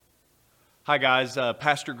Hi guys,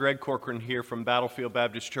 Pastor Greg Corcoran here from Battlefield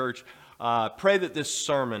Baptist Church. Pray that this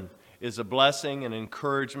sermon is a blessing, an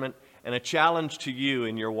encouragement, and a challenge to you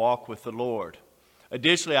in your walk with the Lord.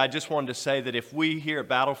 Additionally, I just wanted to say that if we here at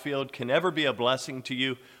Battlefield can ever be a blessing to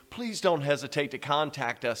you, please don't hesitate to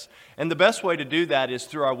contact us. And the best way to do that is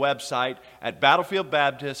through our website at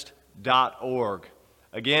battlefieldbaptist.org.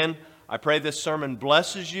 Again, I pray this sermon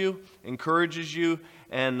blesses you, encourages you,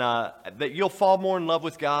 and that you'll fall more in love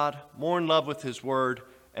with God, more in love with His Word,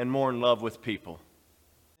 and more in love with people.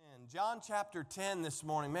 John chapter 10 this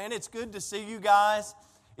morning. Man, it's good to see you guys.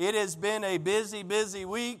 It has been a busy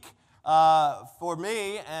week for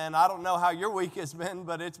me, and I don't know how your week has been,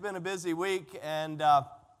 but it's been a busy week, and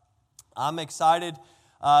I'm excited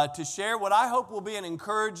to share what I hope will be an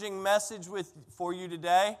encouraging message for you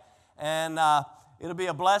today, and it'll be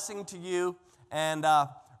a blessing to you, and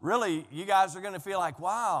really, you guys are going to feel like,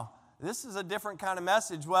 wow, this is a different kind of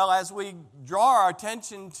message. Well, as we draw our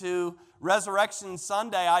attention to Resurrection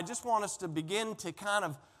Sunday, I just want us to begin to kind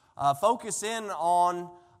of focus in on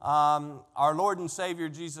our Lord and Savior,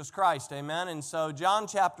 Jesus Christ. Amen? And so John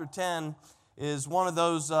chapter 10 is one of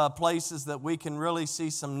those places that we can really see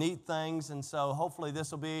some neat things. And so hopefully this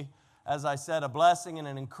will be, as I said, a blessing and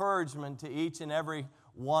an encouragement to each and every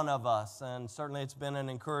one of us. And certainly it's been an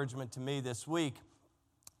encouragement to me this week.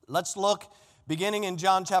 Let's look, beginning in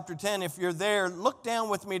John chapter 10. If you're there, look down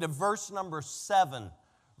with me to verse number 7.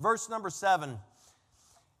 Verse number 7.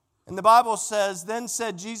 And the Bible says, "Then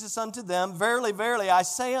said Jesus unto them, Verily, verily, I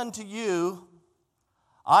say unto you,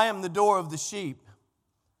 I am the door of the sheep.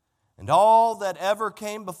 And all that ever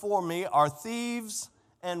came before me are thieves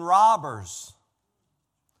and robbers.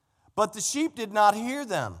 But the sheep did not hear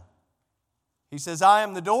them. He says, I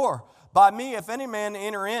am the door. By me, if any man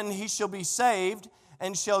enter in, he shall be saved,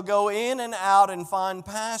 and shall go in and out and find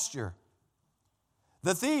pasture.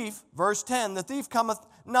 The thief," verse 10, "the thief cometh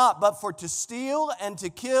not but for to steal and to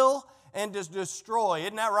kill and to destroy."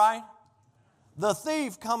 Isn't that right? The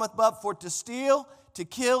thief cometh but for to steal, to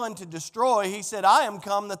kill, and to destroy. He said, I am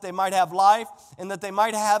come that they might have life, and that they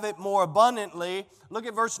might have it more abundantly. Look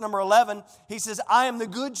at verse number 11. He says, I am the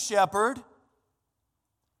good shepherd.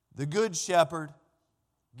 The good shepherd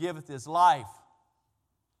giveth his life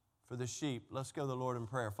for the sheep. Let's go to the Lord in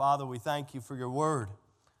prayer. Father, we thank you for your word.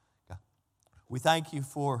 We thank you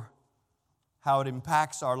for how it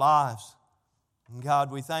impacts our lives. And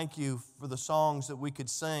God, we thank you for the songs that we could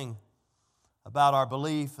sing about our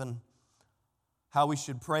belief and how we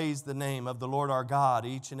should praise the name of the Lord our God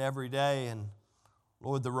each and every day. And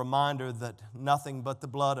Lord, the reminder that nothing but the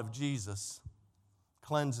blood of Jesus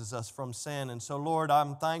cleanses us from sin. And so, Lord,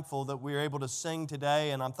 I'm thankful that we're able to sing today,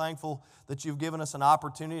 and I'm thankful that you've given us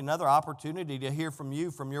another opportunity to hear from you,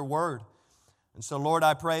 from your word. And so, Lord,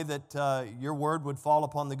 I pray that your word would fall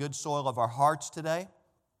upon the good soil of our hearts today.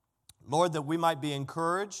 Lord, that we might be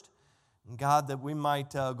encouraged, and God, that we might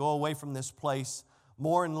go away from this place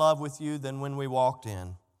more in love with you than when we walked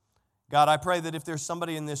in. God, I pray that if there's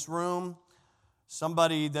somebody in this room,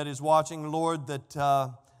 somebody that is watching, Lord,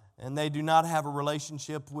 that and they do not have a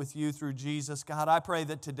relationship with you through Jesus, God, I pray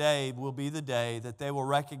that today will be the day that they will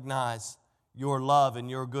recognize your love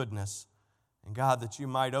and your goodness. And God, that you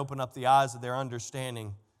might open up the eyes of their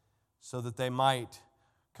understanding so that they might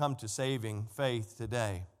come to saving faith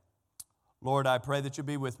today. Lord, I pray that you'll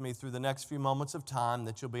be with me through the next few moments of time,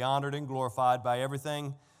 that you'll be honored and glorified by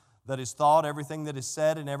everything that is thought, everything that is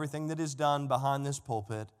said, and everything that is done behind this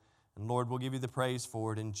pulpit. And Lord, we'll give you the praise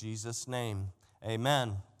for it in Jesus' name.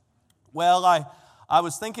 Amen. Well, I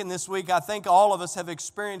was thinking this week, I think all of us have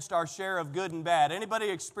experienced our share of good and bad. Anybody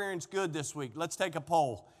experienced good this week? Let's take a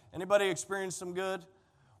poll. Anybody experienced some good?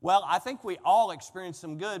 Well, I think we all experienced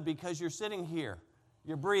some good because you're sitting here.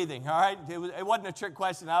 You're breathing, all right? It wasn't a trick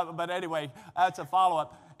question, but anyway, that's a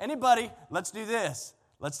follow-up. Anybody, let's do this.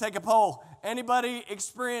 Let's take a poll. Anybody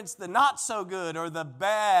experienced the not so good or the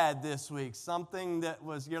bad this week? Something that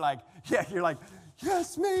was, you're like,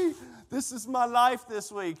 yes, me. This is my life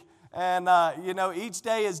this week. And, each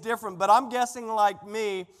day is different. But I'm guessing like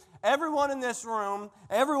me, everyone in this room,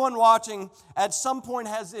 everyone watching, at some point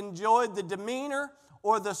has enjoyed the demeanor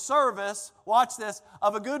or the service, watch this,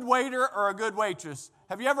 of a good waiter or a good waitress.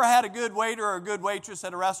 Have you ever had a good waiter or a good waitress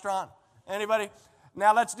at a restaurant? Anybody?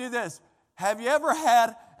 Now let's do this. Have you ever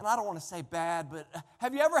had, and I don't want to say bad, but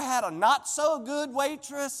have you ever had a not so good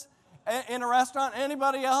waitress in a restaurant?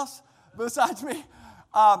 Anybody else besides me?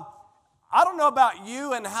 I don't know about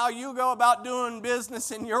you and how you go about doing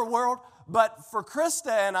business in your world, but for Krista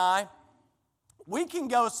and I, we can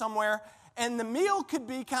go somewhere and the meal could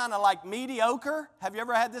be kind of like mediocre. Have you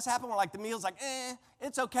ever had this happen where like the meal's like,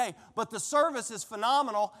 it's okay, but the service is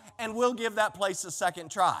phenomenal, and we'll give that place a second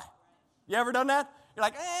try. You ever done that? You're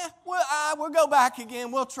like, we'll go back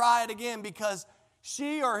again. We'll try it again because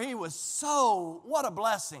she or he was what a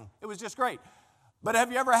blessing. It was just great. But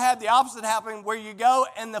have you ever had the opposite happen where you go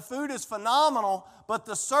and the food is phenomenal, but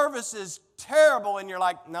the service is terrible, and you're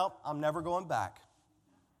like, nope, I'm never going back.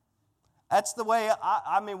 That's the way,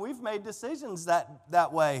 we've made decisions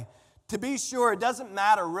that way. To be sure, it doesn't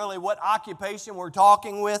matter really what occupation we're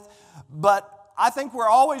talking with, but I think we're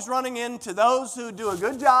always running into those who do a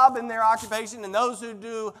good job in their occupation and those who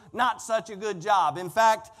do not such a good job. In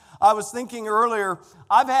fact, I was thinking earlier,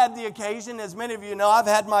 I've had the occasion, as many of you know, I've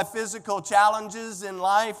had my physical challenges in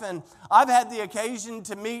life, and I've had the occasion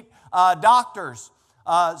to meet doctors,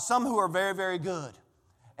 some who are very, very good.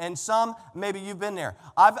 And some, maybe you've been there.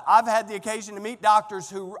 I've had the occasion to meet doctors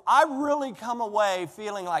who I really come away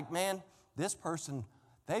feeling like, man, this person,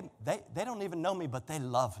 they don't even know me, but they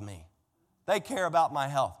love me. They care about my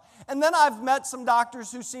health. And then I've met some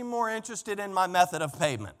doctors who seem more interested in my method of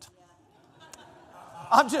payment.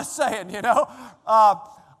 I'm just saying,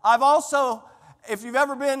 I've also, if you've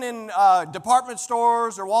ever been in department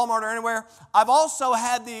stores or Walmart or anywhere, I've also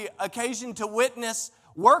had the occasion to witness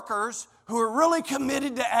workers who are really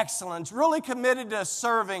committed to excellence, really committed to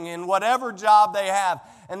serving in whatever job they have.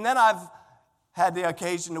 And then I've had the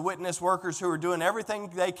occasion to witness workers who are doing everything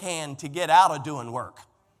they can to get out of doing work.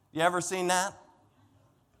 You ever seen that?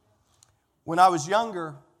 When I was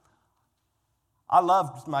younger, I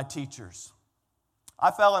loved my teachers.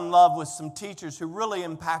 I fell in love with some teachers who really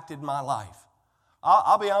impacted my life.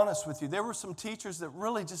 I'll be honest with you. There were some teachers that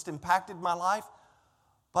really just impacted my life,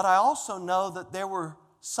 but I also know that there were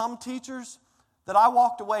some teachers that I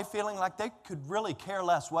walked away feeling like they could really care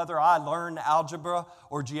less whether I learned algebra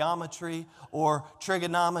or geometry or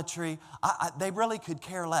trigonometry. They really could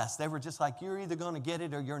care less. They were just like, you're either going to get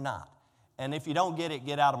it or you're not. And if you don't get it,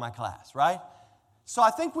 get out of my class, right? So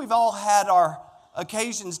I think we've all had our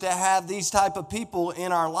occasions to have these type of people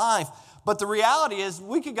in our life. But the reality is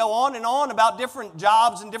we could go on and on about different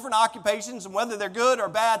jobs and different occupations and whether they're good or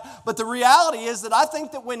bad. But the reality is that I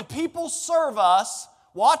think that when people serve us,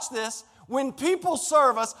 watch this, when people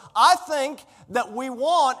serve us, I think that we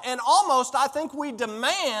want and almost I think we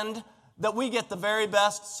demand that we get the very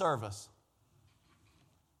best service.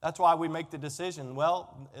 That's why we make the decision,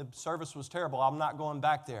 well, service was terrible, I'm not going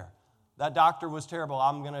back there. That doctor was terrible,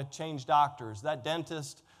 I'm going to change doctors. That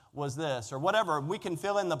dentist was this or whatever. We can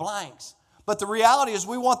fill in the blanks. But the reality is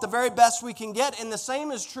we want the very best we can get. And the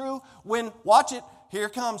same is true when, watch it, here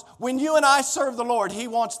it comes. When you and I serve the Lord, He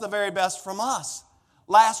wants the very best from us.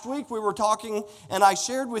 Last week we were talking, and I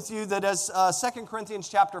shared with you that as 2 Corinthians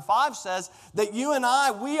chapter 5 says, that you and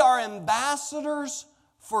I, we are ambassadors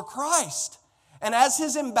for Christ. And as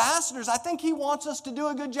His ambassadors, I think He wants us to do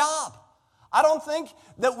a good job. I don't think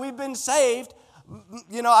that we've been saved.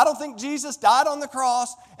 I don't think Jesus died on the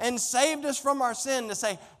cross and saved us from our sin to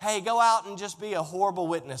say, hey, go out and just be a horrible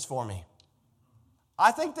witness for me.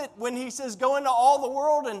 I think that when He says go into all the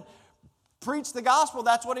world and preach the gospel,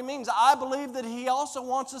 that's what He means. I believe that He also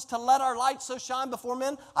wants us to let our light so shine before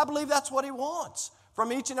men. I believe that's what He wants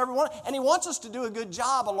from each and every one. And He wants us to do a good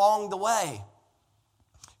job along the way.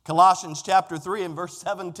 Colossians chapter 3 and verse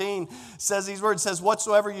 17 says these words, says,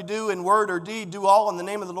 whatsoever you do in word or deed, do all in the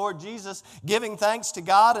name of the Lord Jesus, giving thanks to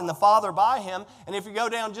God and the Father by Him. And if you go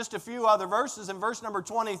down just a few other verses, in verse number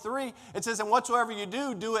 23, it says, and whatsoever you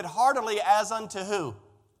do, do it heartily as unto who?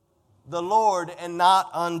 The Lord, and not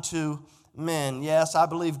unto men. Yes, I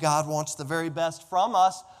believe God wants the very best from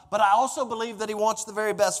us, but I also believe that He wants the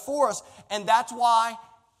very best for us. And that's why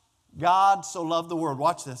God so loved the world.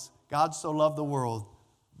 Watch this. God so loved the world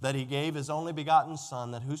that He gave His only begotten Son,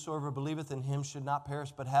 that whosoever believeth in Him should not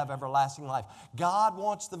perish but have everlasting life. God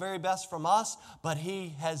wants the very best from us, but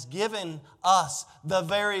He has given us the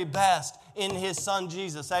very best in His Son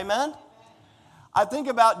Jesus. Amen? I think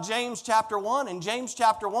about James chapter 1. In James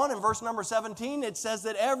chapter 1 in verse number 17, it says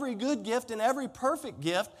that every good gift and every perfect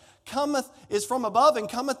gift is from above and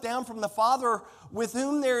cometh down from the Father, with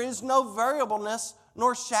whom there is no variableness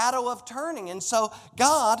nor shadow of turning. And so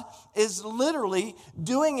God is literally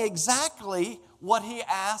doing exactly what He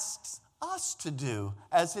asks us to do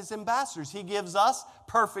as His ambassadors. He gives us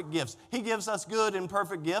perfect gifts. He gives us good and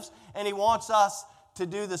perfect gifts, and He wants us to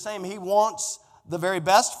do the same. He wants the very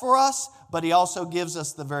best for us, but He also gives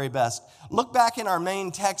us the very best. Look back in our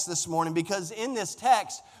main text this morning, because in this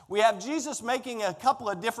text, we have Jesus making a couple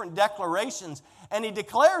of different declarations, and he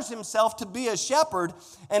declares himself to be a shepherd.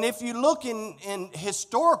 And if you look in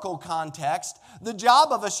historical context, the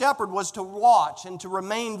job of a shepherd was to watch and to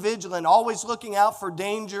remain vigilant, always looking out for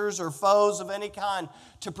dangers or foes of any kind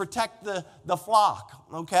to protect the flock,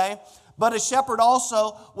 okay? But a shepherd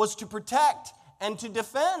also was to protect and to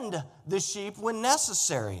defend the sheep when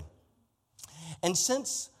necessary. And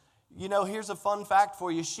since, here's a fun fact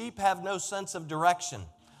for you, sheep have no sense of direction.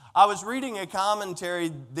 I was reading a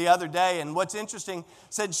commentary the other day, and what's interesting,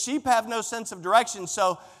 said sheep have no sense of direction.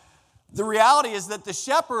 So the reality is that the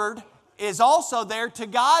shepherd is also there to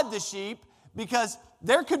guide the sheep, because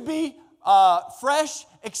there could be fresh,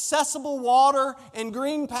 accessible water in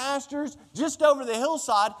green pastures just over the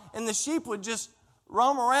hillside, and the sheep would just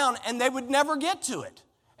roam around and they would never get to it.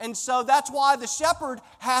 And so that's why the shepherd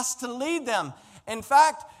has to lead them. In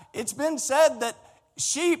fact, it's been said that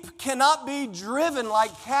sheep cannot be driven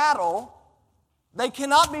like cattle. They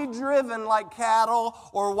cannot be driven like cattle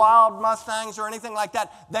or wild Mustangs or anything like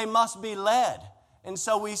that. They must be led. And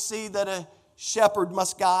so we see that a shepherd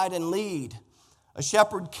must guide and lead. A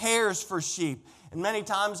shepherd cares for sheep. And many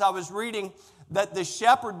times I was reading that the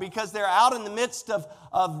shepherd, because they're out in the midst of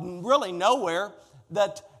really nowhere,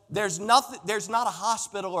 that there's not a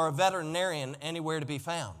hospital or a veterinarian anywhere to be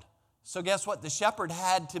found. So guess what? The shepherd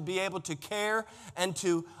had to be able to care and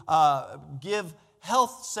to give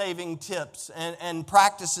health-saving tips and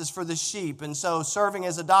practices for the sheep. And so serving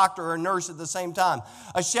as a doctor or a nurse at the same time.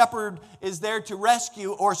 A shepherd is there to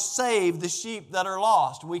rescue or save the sheep that are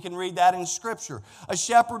lost. We can read that in Scripture. A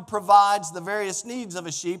shepherd provides the various needs of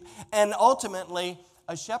a sheep. And ultimately,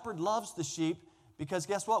 a shepherd loves the sheep, because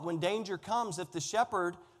guess what? When danger comes, if the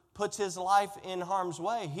shepherd puts his life in harm's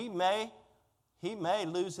way, he may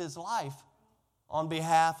lose his life on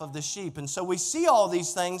behalf of the sheep. And so we see all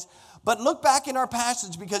these things. But look back in our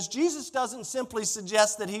passage, because Jesus doesn't simply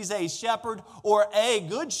suggest that he's a shepherd or a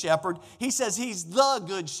good shepherd. He says he's the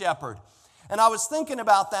good shepherd. And I was thinking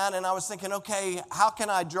about that, and I was thinking, okay, how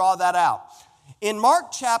can I draw that out? In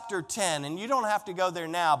Mark chapter 10, and you don't have to go there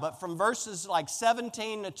now, but from verses like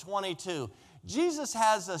 17 to 22, Jesus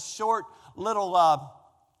has a short little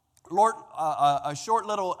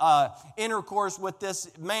intercourse with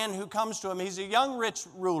this man who comes to him. He's a young rich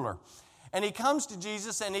ruler. And he comes to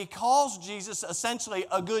Jesus, and he calls Jesus essentially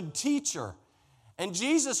a good teacher. And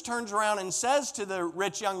Jesus turns around and says to the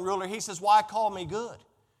rich young ruler, he says, "Why call me good?"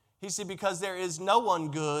 He said, "Because there is no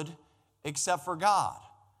one good except for God."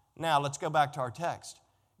 Now, let's go back to our text.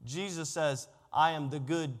 Jesus says, "I am the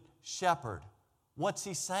good shepherd." What's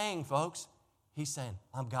he saying, folks? He's saying,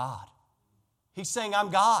 "I'm God." He's saying,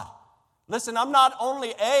 "I'm God." Listen, I'm not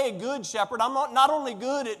only a good shepherd. I'm not only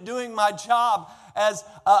good at doing my job as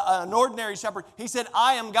an ordinary shepherd. He said,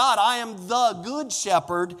 "I am God. I am the good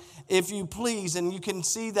shepherd, if you please." And you can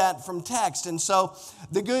see that from text. And so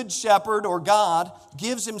the good shepherd, or God,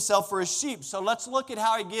 gives himself for his sheep. So let's look at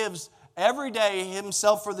how he gives every day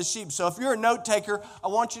himself for the sheep. So if you're a note taker, I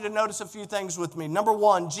want you to notice a few things with me. Number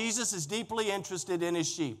one, Jesus is deeply interested in his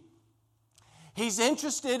sheep. He's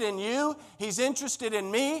interested in you. He's interested in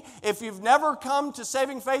me. If you've never come to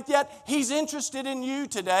saving faith yet, he's interested in you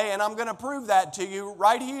today, and I'm going to prove that to you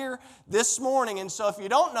right here this morning. And so if you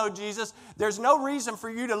don't know Jesus, there's no reason for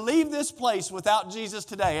you to leave this place without Jesus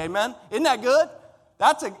today. Amen? Isn't that good?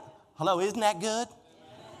 Hello, isn't that good?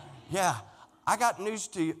 Yeah. I got news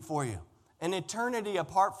for you. An eternity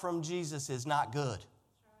apart from Jesus is not good.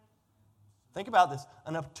 Think about this.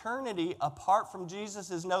 An eternity apart from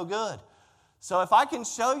Jesus is no good. So if I can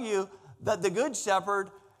show you that the Good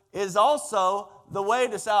Shepherd is also the way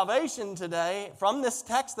to salvation today, from this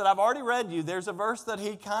text that I've already read you, there's a verse that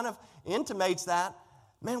he kind of intimates that.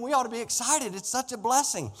 Man, we ought to be excited. It's such a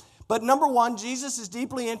blessing. But number one, Jesus is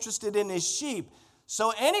deeply interested in his sheep.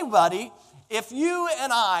 So anybody, if you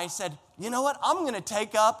and I said, "You know what, I'm going to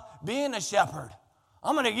take up being a shepherd.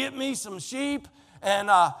 I'm going to get me some sheep.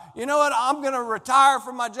 And you know what? I'm going to retire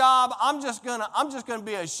from my job. I'm just going to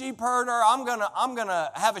be a sheep herder. I'm going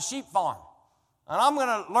to have a sheep farm. And I'm going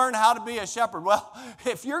to learn how to be a shepherd." Well,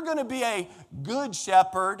 if you're going to be a good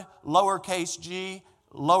shepherd, lowercase g,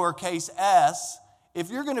 lowercase s,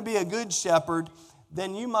 if you're going to be a good shepherd,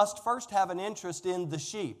 then you must first have an interest in the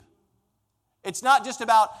sheep. It's not just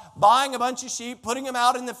about buying a bunch of sheep, putting them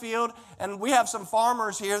out in the field, and we have some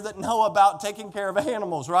farmers here that know about taking care of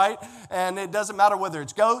animals, right? And it doesn't matter whether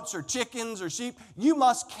it's goats or chickens or sheep. You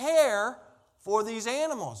must care for these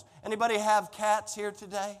animals. Anybody have cats here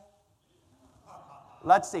today?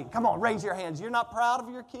 Let's see. Come on, raise your hands. You're not proud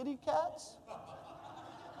of your kitty cats?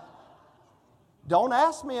 Don't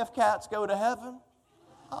ask me if cats go to heaven.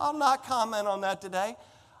 I'll not comment on that today.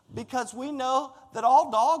 Because we know that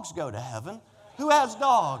all dogs go to heaven. Who has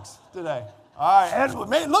dogs today? All right, Edward,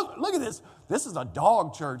 man, look at this. This is a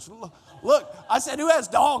dog church. Look, I said, who has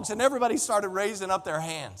dogs? And everybody started raising up their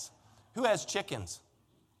hands. Who has chickens?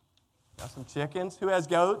 Got some chickens. Who has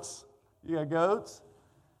goats? You got goats?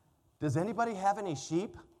 Does anybody have any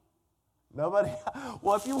sheep? Nobody?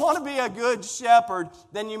 Well, if you want to be a good shepherd,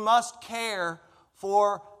 then you must care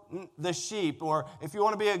for the sheep. Or if you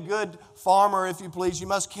want to be a good farmer, if you please, you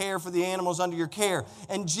must care for the animals under your care.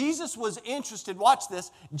 And Jesus was interested, watch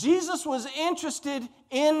this, Jesus was interested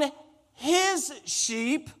in his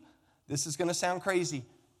sheep. This is going to sound crazy.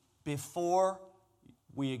 Before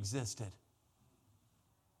we existed.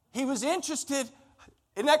 He was interested,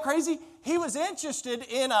 isn't that crazy? He was interested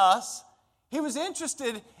in us. He was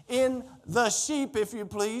interested in the sheep, if you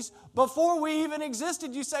please, before we even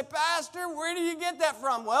existed. You say, Pastor, where do you get that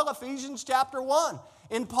from? Well, Ephesians chapter 1.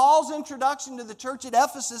 In Paul's introduction to the church at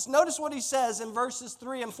Ephesus, notice what he says in verses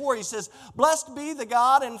 3 and 4. He says, Blessed be the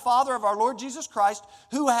God and Father of our Lord Jesus Christ,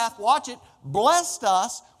 who hath, watch it, blessed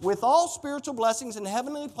us with all spiritual blessings in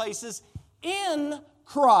heavenly places in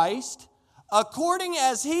Christ, according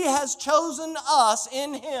as he has chosen us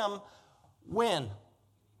in him, when?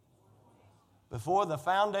 Before the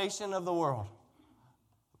foundation of the world.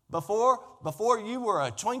 Before you were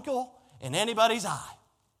a twinkle in anybody's eye.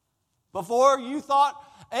 Before you thought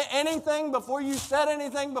anything, before you said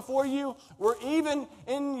anything, before you were even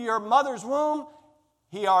in your mother's womb,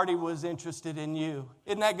 he already was interested in you.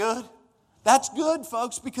 Isn't that good? That's good,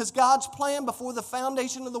 folks, because God's plan before the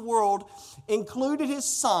foundation of the world included his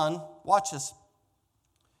Son, watch this,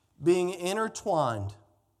 being intertwined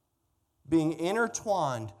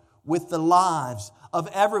with the lives of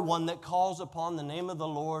everyone that calls upon the name of the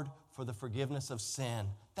Lord for the forgiveness of sin.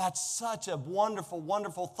 That's such a wonderful,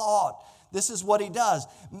 wonderful thought. This is what he does.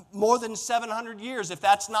 More than 700 years, if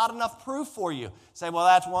that's not enough proof for you, say, well,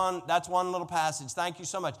 that's one little passage. Thank you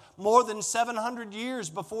so much. More than 700 years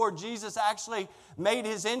before Jesus actually made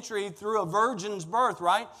his entry through a virgin's birth,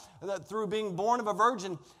 right? Through being born of a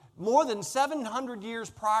virgin. More than 700 years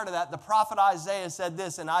prior to that, the prophet Isaiah said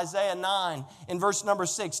this in Isaiah 9 in verse number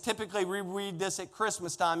 6. Typically we read this at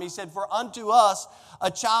Christmas time. He said, For unto us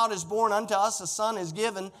a child is born, unto us a son is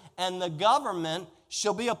given, and the government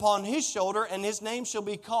shall be upon his shoulder, and his name shall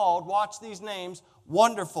be called, watch these names,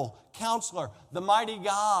 Wonderful, Counselor, the Mighty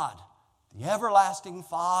God, the Everlasting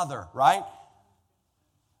Father, right?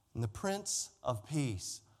 And the Prince of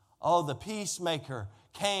Peace. Oh, the peacemaker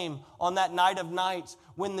came on that night of nights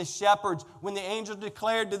when the angel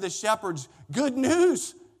declared to the shepherds, good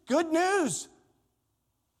news, good news.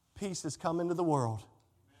 Peace has come into the world.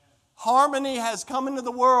 Harmony has come into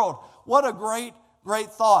the world. What a great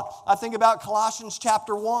thought. I think about Colossians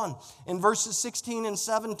chapter 1 in verses 16 and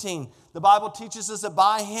 17. The Bible teaches us that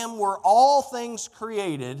by him were all things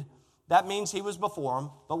created. That means he was before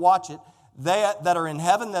them, but watch it. They that are in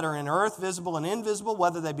heaven, that are in earth, visible and invisible,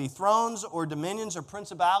 whether they be thrones or dominions or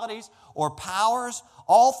principalities or powers,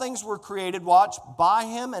 all things were created, watch, by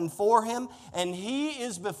him and for him, and he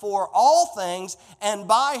is before all things, and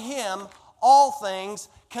by him all things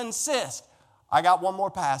consist. I got one more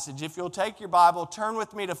passage. If you'll take your Bible, turn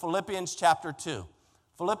with me to Philippians chapter 2.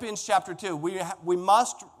 Philippians chapter 2. We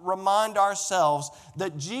must remind ourselves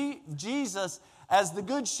that Jesus, as the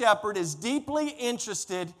good shepherd, is deeply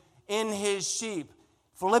interested in his sheep.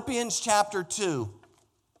 Philippians chapter 2.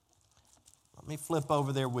 Let me flip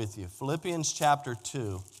over there with you. Philippians chapter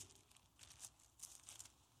 2.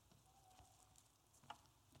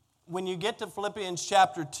 When you get to Philippians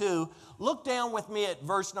chapter 2, look down with me at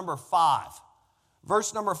verse number 5.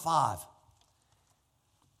 Verse number 5.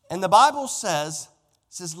 And the Bible says,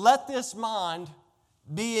 let this mind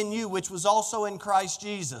be in you, which was also in Christ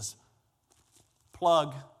Jesus.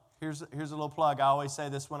 Plug. Here's a little plug. I always say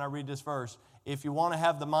this when I read this verse. If you want to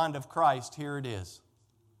have the mind of Christ, here it is.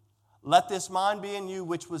 Let this mind be in you,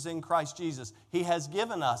 which was in Christ Jesus. He has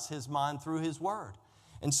given us his mind through his word.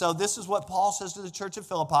 And so this is what Paul says to the church of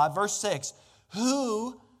Philippi. Verse 6,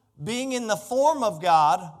 who, being in the form of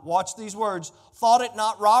God, watch these words, thought it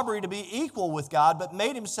not robbery to be equal with God, but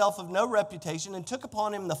made himself of no reputation, and took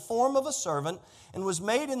upon him the form of a servant, and was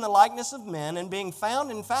made in the likeness of men, and being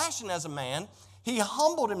found in fashion as a man, he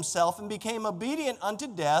humbled himself and became obedient unto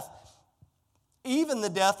death, even the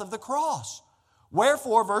death of the cross.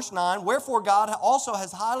 Wherefore, verse 9, wherefore God also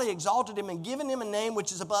has highly exalted him and given him a name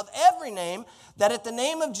which is above every name, that at the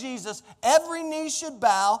name of Jesus every knee should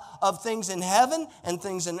bow, of things in heaven and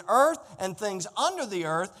things in earth and things under the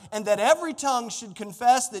earth, and that every tongue should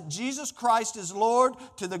confess that Jesus Christ is Lord,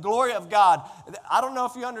 to the glory of God. I don't know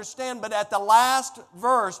if you understand, but at the last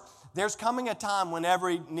verse, there's coming a time when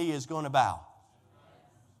every knee is going to bow.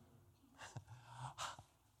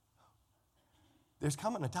 There's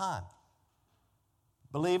coming a time.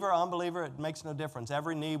 Believer, unbeliever, it makes no difference.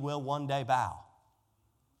 Every knee will one day bow.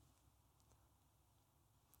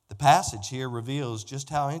 The passage here reveals just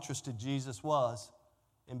how interested Jesus was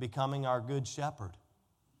in becoming our good shepherd.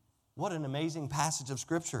 What an amazing passage of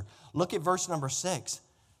Scripture. Look at verse number 6.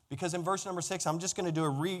 Because in verse number 6, I'm just going to do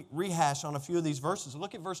a rehash on a few of these verses.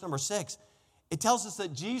 Look at verse number 6. It tells us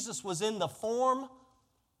that Jesus was in the form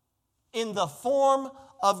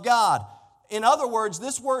of God. In other words,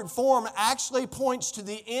 this word form actually points to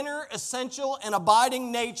the inner, essential, and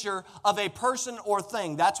abiding nature of a person or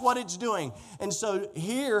thing. That's what it's doing. And so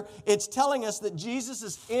here it's telling us that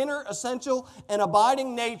Jesus' inner, essential, and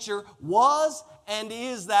abiding nature was and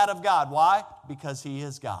is that of God. Why? Because He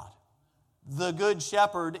is God. The Good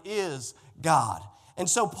Shepherd is God. And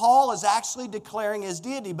so Paul is actually declaring His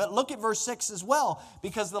deity. But look at verse 6 as well,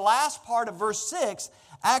 because the last part of verse 6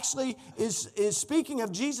 actually is speaking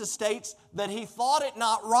of Jesus, states that He thought it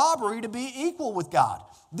not robbery to be equal with God.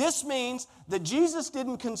 This means that Jesus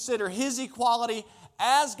didn't consider His equality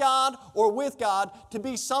as God or with God to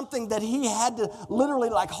be something that He had to literally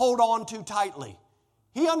hold on to tightly.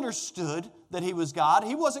 He understood that He was God.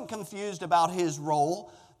 He wasn't confused about His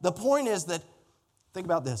role. The point is that, think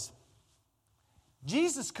about this.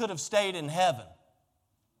 Jesus could have stayed in heaven.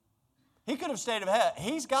 He could have stayed in heaven.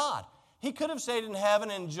 He's God. He could have stayed in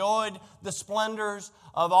heaven and enjoyed the splendors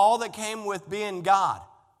of all that came with being God.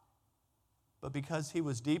 But because He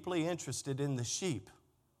was deeply interested in the sheep,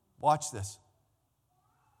 watch this,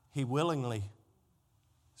 He willingly,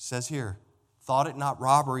 says here, thought it not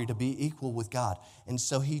robbery to be equal with God. And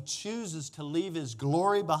so He chooses to leave His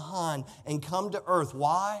glory behind and come to earth.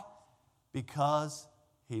 Why? Because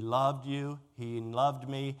He loved you. He loved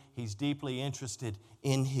me. He's deeply interested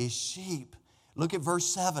in His sheep. Look at verse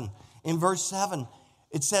 7. In verse 7,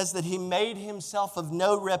 it says that He made Himself of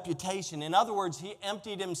no reputation. In other words, He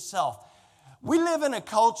emptied Himself. We live in a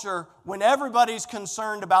culture when everybody's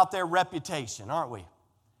concerned about their reputation, aren't we?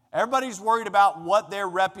 Everybody's worried about what their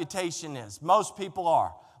reputation is. Most people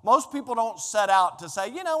are. Most people don't set out to say,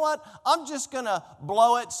 you know what, I'm just going to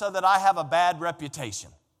blow it so that I have a bad reputation.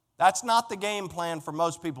 That's not the game plan for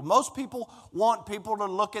most people. Most people want people to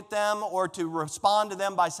look at them or to respond to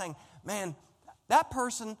them by saying, man, that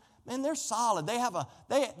person, man, they're solid. They have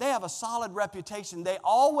a solid reputation. They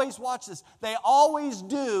always, watch this, they always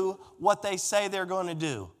do what they say they're going to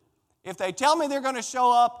do. If they tell me they're going to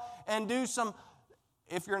show up and do some,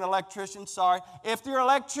 if you're an electrician, if you're an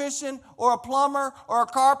electrician or a plumber or a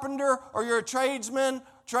carpenter or you're a tradesman,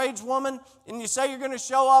 tradeswoman, and you say you're going to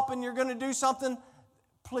show up and you're going to do something,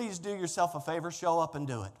 please do yourself a favor, show up and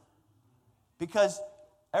do it. Because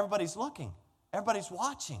everybody's looking. Everybody's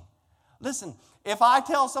watching. Listen, if I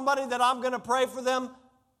tell somebody that I'm going to pray for them,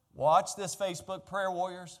 watch this, Facebook prayer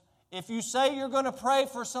warriors. If you say you're going to pray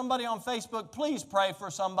for somebody on Facebook, please pray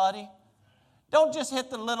for somebody. Don't just hit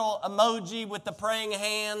the little emoji with the praying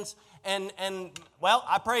hands and well,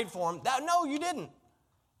 I prayed for them. No, you didn't.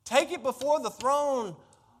 Take it before the throne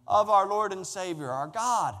of our Lord and Savior, our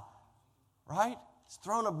God, right? It's a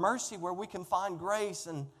throne of mercy where we can find grace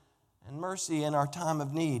and mercy in our time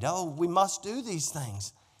of need. Oh, we must do these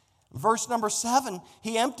things. Verse number 7,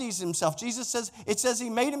 He empties Himself. Jesus says, it says He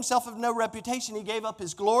made Himself of no reputation. He gave up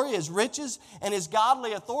His glory, His riches, and His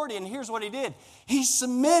godly authority. And here's what He did. He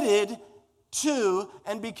submitted to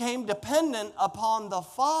and became dependent upon the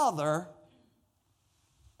Father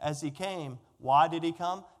as He came. Why did He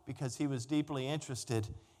come? Because He was deeply interested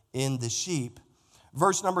in the sheep.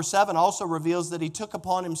 Verse number 7 also reveals that He took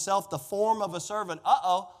upon Himself the form of a servant.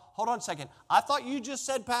 Hold on a second. I thought you just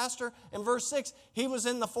said, Pastor, in verse 6, He was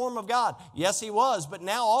in the form of God. Yes, He was, but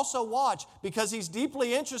now also watch, because He's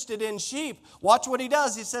deeply interested in sheep. Watch what He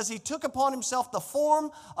does. He says He took upon Himself the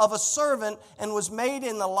form of a servant and was made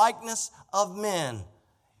in the likeness of men.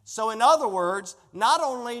 So in other words, not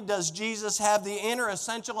only does Jesus have the inner,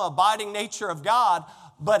 essential, abiding nature of God,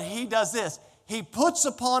 but He does this. He puts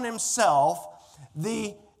upon Himself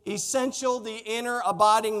the essential, the inner,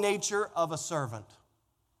 abiding nature of a servant.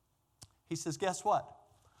 He says, guess what?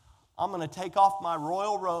 I'm going to take off my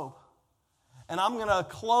royal robe and I'm going to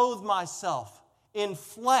clothe myself in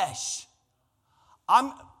flesh.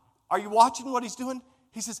 Are you watching what He's doing?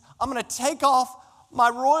 He says, I'm going to take off my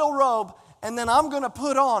royal robe and then I'm going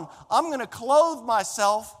to clothe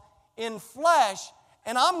myself in flesh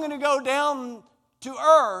and I'm going to go down to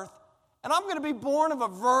earth and I'm going to be born of a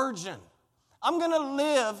virgin. I'm going to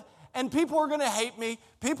live and people are going to hate me.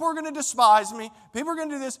 People are going to despise me. People are going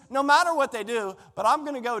to do this no matter what they do. But I'm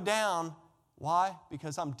going to go down Why?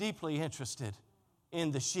 Because I'm deeply interested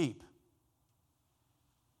in the sheep.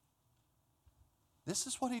 This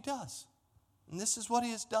is what he does. And this is what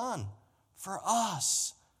he has done for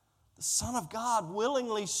us. The Son of God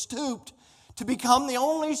willingly stooped to become the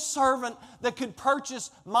only servant that could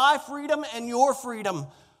purchase my freedom and your freedom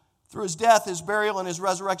through his death, his burial, and his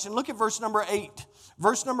resurrection. Look at verse number 8.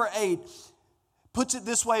 Verse number 8 puts it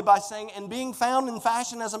this way by saying, and being found in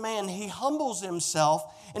fashion as a man, he humbles himself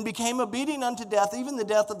and became obedient unto death, even the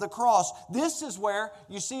death of the cross. This is where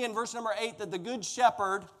you see in verse number 8 that the good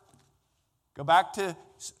shepherd, go back to,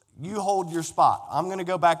 you hold your spot. I'm going to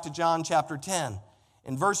go back to John chapter 10.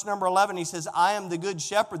 In verse number 11, he says, I am the good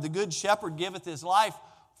shepherd. The good shepherd giveth his life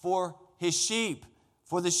for his sheep,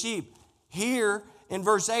 for the sheep. Here in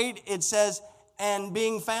verse 8, it says, and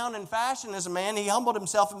being found in fashion as a man, he humbled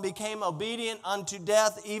himself and became obedient unto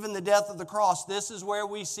death, even the death of the cross. This is where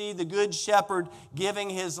we see the good shepherd giving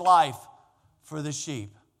his life for the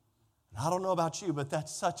sheep. And I don't know about you, but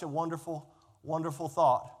that's such a wonderful, wonderful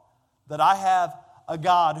thought. That I have a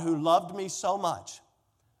God who loved me so much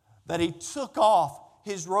that he took off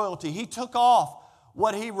his royalty. He took off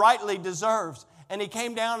what he rightly deserves. And he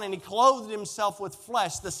came down and he clothed himself with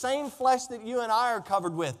flesh, the same flesh that you and I are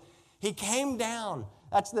covered with. He came down.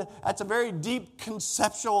 That's a very deep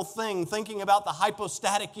conceptual thing, thinking about the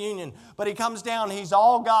hypostatic union. But he comes down, he's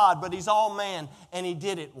all God, but he's all man. And he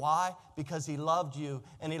did it. Why? Because he loved you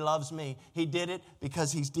and he loves me. He did it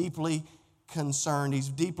because he's deeply concerned. He's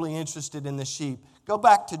deeply interested in the sheep. Go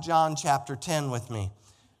back to John chapter 10 with me.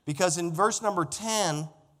 Because in verse number 10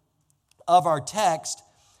 of our text,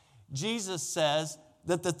 Jesus says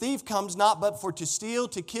that the thief comes not but for to steal,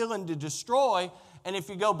 to kill, and to destroy. And if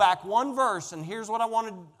you go back one verse, and here's what I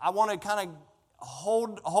want to kind of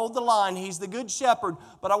hold the line. He's the good shepherd,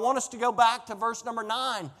 but I want us to go back to verse number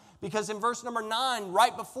 9. Because in verse number 9,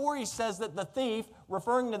 right before he says that the thief,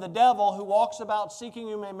 referring to the devil who walks about seeking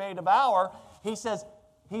whom he may devour, he says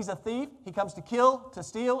he's a thief. He comes to kill, to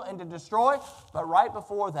steal, and to destroy. But right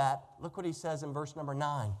before that, look what he says in verse number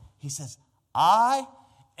 9. He says, I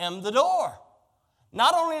am the door.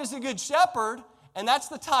 Not only is he a good shepherd, and that's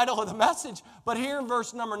the title of the message, but here in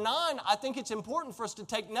verse number 9, I think it's important for us to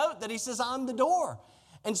take note that he says, I'm the door.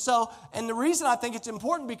 And the reason I think it's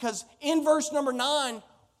important because in verse number 9,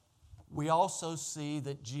 we also see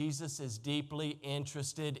that Jesus is deeply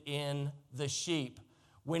interested in the sheep.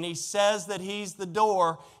 When he says that he's the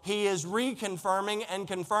door, he is reconfirming and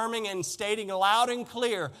confirming and stating loud and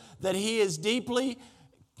clear that he is deeply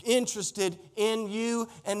interested in you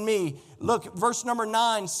and me. Look, verse number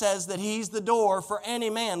 9 says that he's the door for any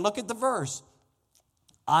man. Look at the verse.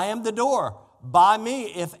 I am the door. By me,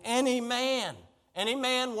 if any man,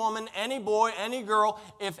 woman, any boy, any girl,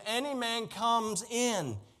 if any man comes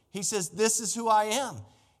in, he says, this is who I am.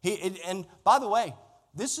 And by the way,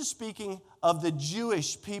 this is speaking of the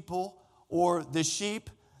Jewish people or the sheep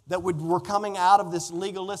that were coming out of this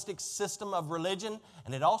legalistic system of religion.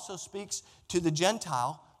 And it also speaks to the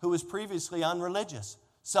Gentile who was previously unreligious.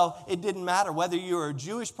 So it didn't matter whether you were a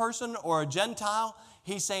Jewish person or a Gentile.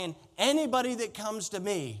 He's saying, anybody that comes to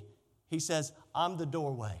me, he says, I'm the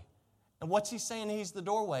doorway. And what's he saying he's the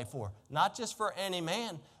doorway for? Not just for any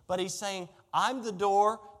man, but he's saying, I'm the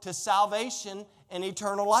door to salvation and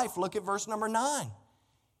eternal life. Look at verse number 9.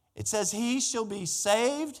 It says, he shall be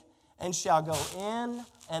saved and shall go in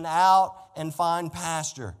and out and find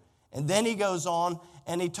pasture. And then he goes on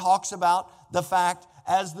and he talks about the fact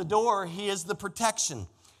as the door, he is the protection.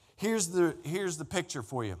 Here's the picture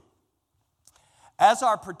for you. As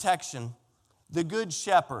our protection, the good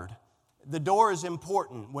shepherd, the door is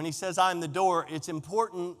important. When he says, I'm the door, it's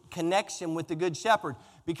important connection with the good shepherd.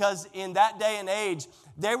 Because in that day and age,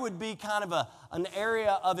 there would be kind of an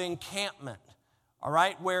area of encampment, all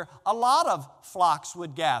right, where a lot of flocks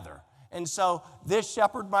would gather. And so this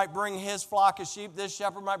shepherd might bring his flock of sheep, this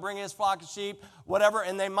shepherd might bring his flock of sheep, whatever,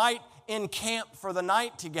 and they might encamp for the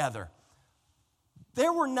night together.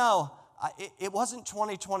 There were it wasn't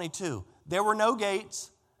 2022. There were no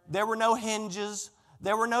gates, there were no hinges,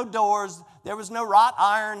 there were no doors, there was no wrought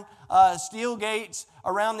iron steel gates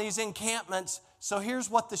around these encampments. So here's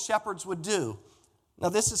what the shepherds would do. Now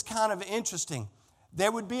this is kind of interesting.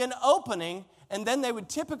 There would be an opening, and then they would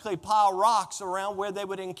typically pile rocks around where they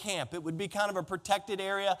would encamp. It would be kind of a protected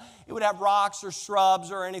area. It would have rocks or shrubs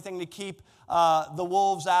or anything to keep the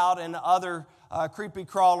wolves out and other creepy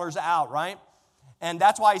crawlers out, right? And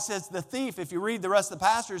that's why he says the thief, if you read the rest of the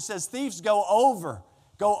passage, it says thieves go over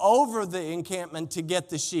the encampment to get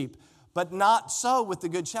the sheep. But not so with the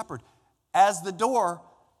good shepherd. As the door,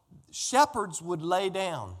 shepherds would lay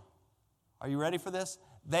down. Are you ready for this?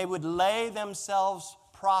 They would lay themselves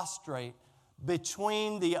prostrate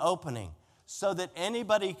between the opening, so that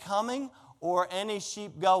anybody coming or any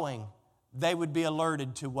sheep going, they would be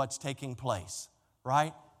alerted to what's taking place,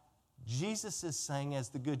 right? Jesus is saying, as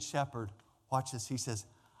the good shepherd, watch this, he says,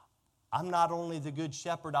 I'm not only the good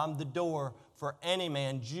shepherd, I'm the door for any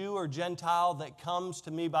man, Jew or Gentile, that comes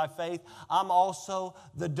to me by faith. I'm also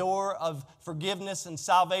the door of forgiveness and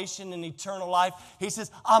salvation and eternal life. He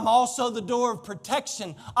says, I'm also the door of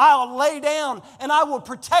protection. I'll lay down and I will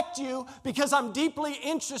protect you because I'm deeply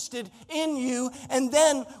interested in you. And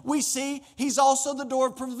then we see he's also the door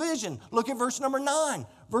of provision. Look at verse number 9.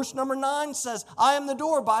 Verse number 9 says, I am the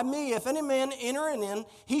door. By me, if any man enter in,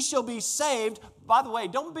 he shall be saved. By the way,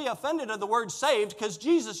 don't be offended of the word saved, because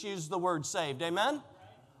Jesus used the word saved. Amen?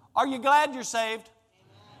 Are you glad you're saved?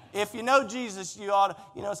 Amen. If you know Jesus, you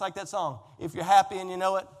ought to, it's like that song. If you're happy and you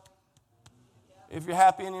know it, if you're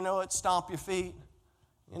happy and you know it, stomp your feet.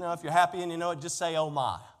 If you're happy and you know it, just say, oh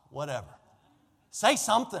my, whatever. Say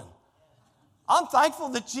something. I'm thankful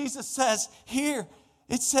that Jesus says here,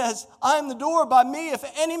 it says, I am the door. By me, if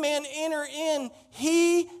any man enter in,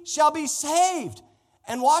 he shall be saved.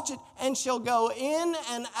 And watch it, and shall go in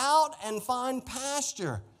and out and find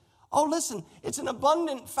pasture. Oh, listen, it's an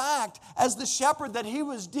abundant fact as the shepherd that he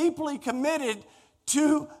was deeply committed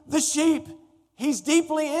to the sheep. He's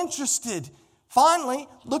deeply interested. Finally,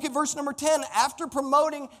 look at verse number 10. After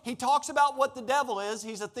promoting, he talks about what the devil is.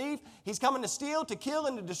 He's a thief. He's coming to steal, to kill,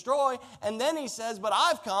 and to destroy. And then he says, but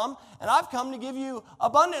I've come to give you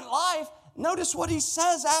abundant life. Notice what he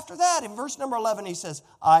says after that. In verse number 11, he says,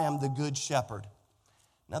 I am the good shepherd.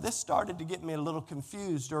 Now, this started to get me a little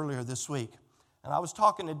confused earlier this week. And I was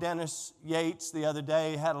talking to Dennis Yates the other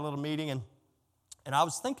day, had a little meeting, and I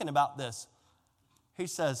was thinking about this. He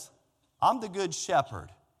says, I'm the good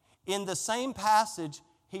shepherd. In the same passage,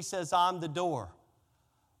 he says, I'm the door.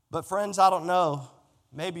 But friends, I don't know.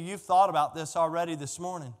 Maybe you've thought about this already this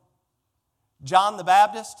morning. John the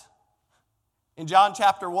Baptist, in John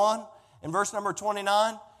chapter 1, in verse number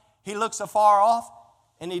 29, he looks afar off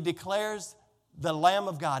and he declares the Lamb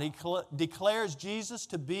of God. He declares Jesus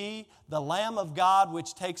to be the Lamb of God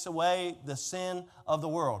which takes away the sin of the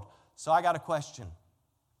world. So I got a question.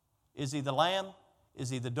 Is he the Lamb? Is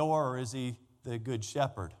he the door? Or is he the Good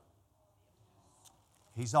Shepherd?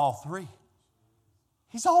 He's all three.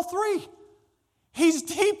 He's all three. He's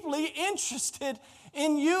deeply interested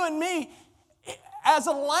in you and me. As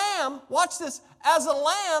a lamb, watch this, as a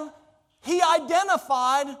lamb, he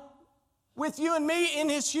identified with you and me in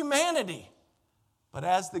his humanity. But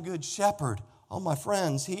as the Good Shepherd, oh my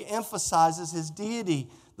friends, he emphasizes his deity.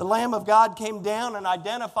 The Lamb of God came down and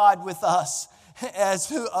identified with us as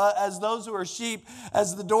those who are sheep,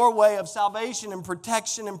 as the doorway of salvation and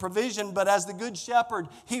protection and provision. But as the Good Shepherd,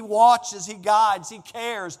 he watches, he guides, he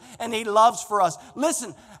cares, and he loves for us.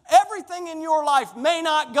 Listen, everything in your life may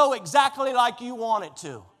not go exactly like you want it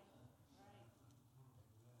to.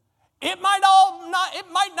 It might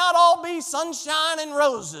not all be sunshine and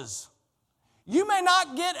roses. You may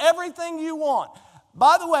not get everything you want.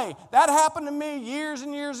 By the way, that happened to me years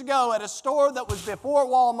and years ago at a store that was before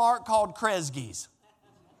Walmart called Kresge's.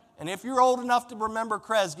 And if you're old enough to remember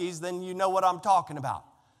Kresge's, then you know what I'm talking about.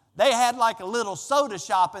 They had like a little soda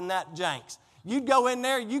shop in that Jenks. You'd go in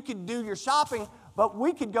there, you could do your shopping, but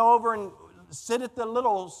we could go over and sit at the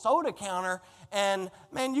little soda counter, and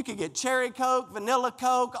man, you could get cherry Coke, vanilla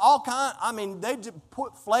Coke, all kind. I mean, they just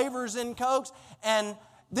put flavors in Cokes. And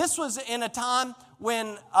this was in a time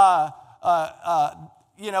when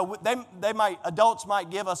adults might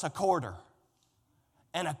give us a quarter.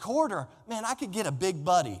 And a quarter, man, I could get a Big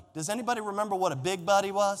Buddy. Does anybody remember what a Big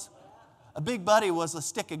Buddy was? A Big Buddy was a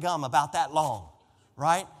stick of gum about that long,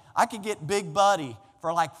 right? I could get Big Buddy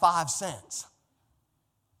for like 5 cents.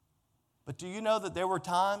 But do you know that there were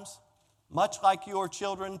times, much like your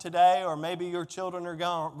children today, or maybe your children are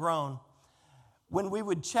grown, when we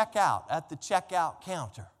would check out at the checkout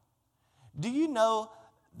counter? Do you know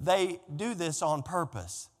they do this on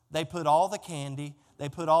purpose? They put all the candy, they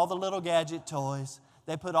put all the little gadget toys,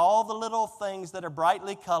 they put all the little things that are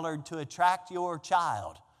brightly colored to attract your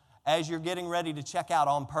child as you're getting ready to check out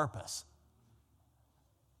on purpose.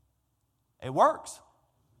 It works.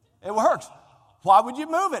 It works. Why would you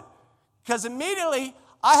move it? Because immediately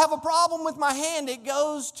I have a problem with my hand. It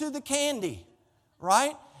goes to the candy,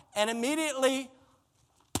 right? And immediately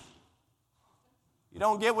you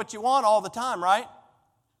don't get what you want all the time, right?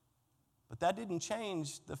 But that didn't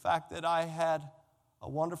change the fact that I had a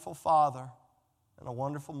wonderful father and a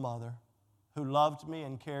wonderful mother who loved me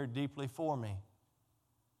and cared deeply for me.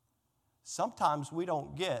 Sometimes we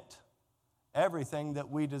don't get everything that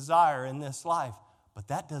we desire in this life, but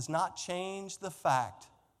that does not change the fact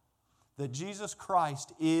that Jesus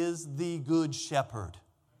Christ is the Good Shepherd.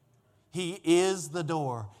 He is the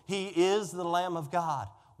door. He is the Lamb of God.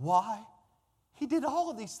 Why? He did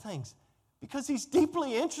all of these things because He's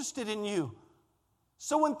deeply interested in you.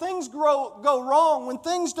 So when things go wrong, when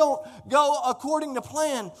things don't go according to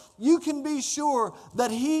plan, you can be sure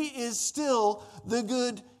that He is still the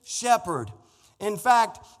Good Shepherd. In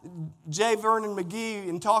fact, J. Vernon McGee,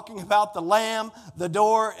 in talking about the Lamb, the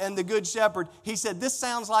door, and the Good Shepherd, he said, this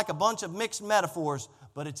sounds like a bunch of mixed metaphors,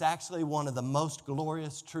 but it's actually one of the most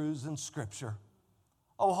glorious truths in Scripture.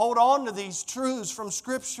 Oh, hold on to these truths from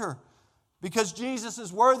Scripture, because Jesus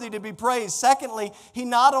is worthy to be praised. Secondly, He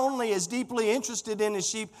not only is deeply interested in His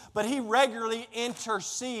sheep, but He regularly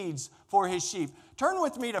intercedes for His sheep. Turn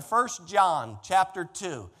with me to 1 John chapter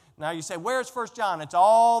 2. Now you say, where's 1 John? It's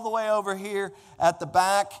all the way over here at the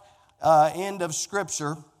back end of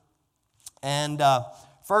Scripture. And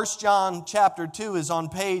 1 John chapter 2 is on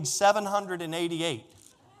page 788.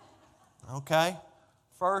 Okay?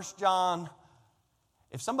 1 John.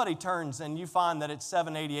 If somebody turns and you find that it's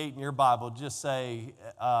 788 in your Bible, just say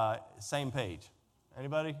same page.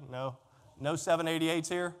 Anybody? No? No 788s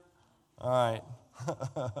here? All right.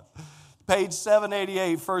 Page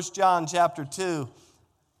 788, 1 John chapter 2.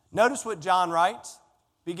 Notice what John writes,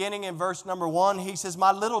 beginning in verse number 1. He says,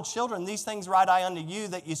 my little children, these things write I unto you,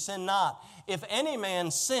 that you sin not. If any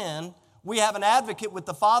man sin, we have an advocate with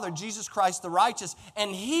the Father, Jesus Christ the righteous,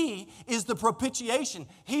 and He is the propitiation.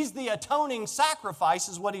 He's the atoning sacrifice,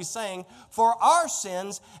 is what He's saying, for our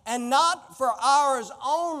sins, and not for ours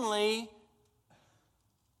only.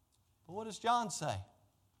 But what does John say?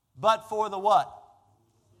 But for the what?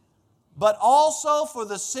 But also for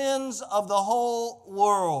the sins of the whole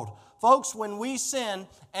world. Folks, when we sin,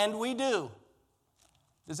 and we do,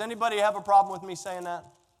 does anybody have a problem with me saying that?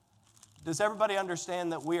 Does everybody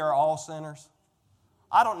understand that we are all sinners?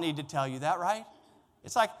 I don't need to tell you that, right?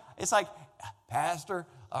 It's like, Pastor,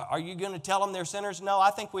 are you going to tell them they're sinners? No,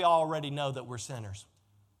 I think we already know that we're sinners.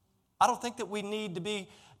 I don't think that we need to be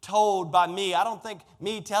told by me. I don't think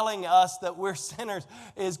me telling us that we're sinners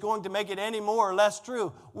is going to make it any more or less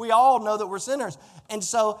true. We all know that we're sinners. And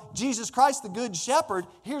so Jesus Christ, the Good Shepherd,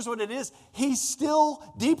 here's what it is. He's still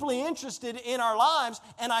deeply interested in our lives,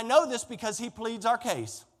 and I know this because He pleads our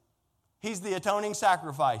case. He's the atoning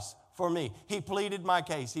sacrifice for me. He pleaded my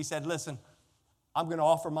case. He said, listen, I'm going to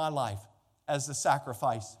offer my life as the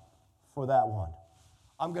sacrifice for that one.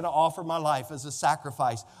 I'm going to offer my life as a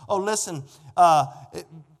sacrifice. Oh, listen,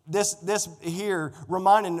 this here,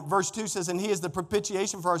 reminding, verse 2 says, and He is the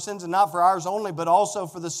propitiation for our sins, and not for ours only, but also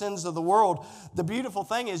for the sins of the world. The beautiful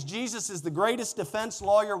thing is Jesus is the greatest defense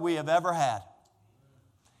lawyer we have ever had.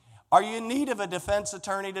 Are you in need of a defense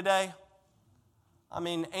attorney today? I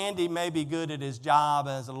mean, Andy may be good at his job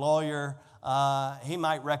as a lawyer. He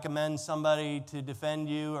might recommend somebody to defend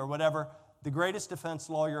you or whatever. The greatest defense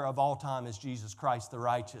lawyer of all time is Jesus Christ the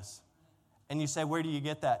righteous. And you say, where do you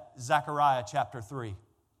get that? Zechariah chapter 3.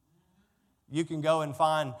 You can go and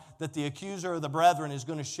find that the accuser of the brethren is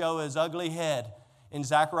going to show his ugly head in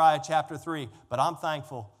Zechariah chapter 3. But I'm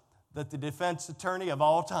thankful that the defense attorney of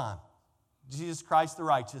all time, Jesus Christ the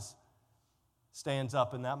righteous, stands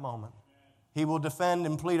up in that moment. He will defend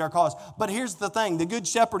and plead our cause. But here's the thing. The Good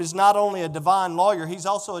Shepherd is not only a divine lawyer, He's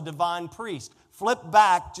also a divine priest. Flip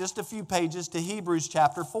back just a few pages to Hebrews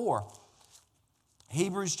chapter 4.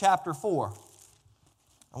 Hebrews chapter 4.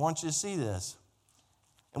 I want you to see this.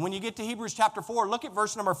 And when you get to Hebrews chapter 4, look at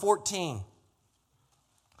verse number 14.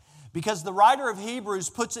 Because the writer of Hebrews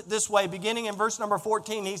puts it this way, beginning in verse number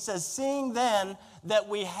 14, he says, seeing then that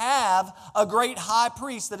we have a great high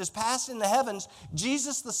priest that is passed in the heavens,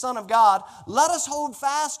 Jesus the Son of God, let us hold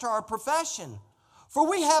fast to our profession. For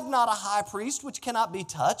we have not a high priest which cannot be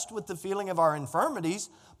touched with the feeling of our infirmities,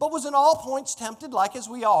 but was in all points tempted like as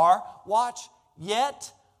we are, watch,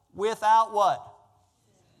 yet without what?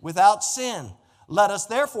 Without sin. Let us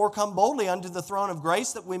therefore come boldly unto the throne of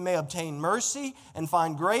grace that we may obtain mercy and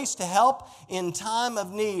find grace to help in time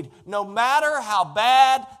of need. No matter how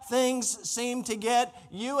bad things seem to get,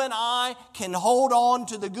 you and I can hold on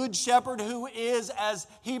to the Good Shepherd who is, as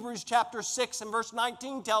Hebrews chapter 6 and verse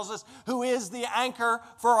 19 tells us, who is the anchor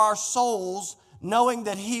for our souls, knowing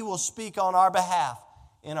that He will speak on our behalf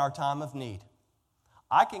in our time of need.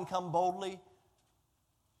 I can come boldly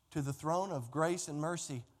to the throne of grace and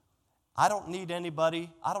mercy. I don't need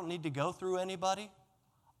anybody. I don't need to go through anybody.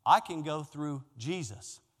 I can go through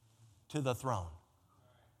Jesus to the throne.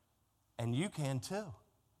 And you can too.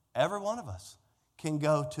 Every one of us can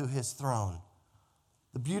go to His throne.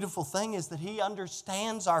 The beautiful thing is that He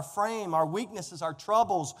understands our frame, our weaknesses, our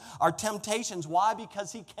troubles, our temptations. Why?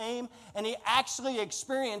 Because He came and He actually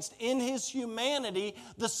experienced in His humanity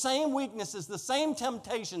the same weaknesses, the same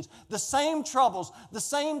temptations, the same troubles, the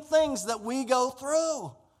same things that we go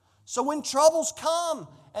through. So when troubles come,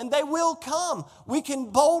 and they will come, we can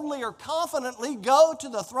boldly or confidently go to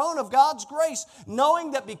the throne of God's grace,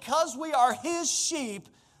 knowing that because we are His sheep,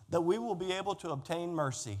 that we will be able to obtain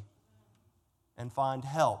mercy and find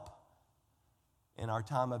help in our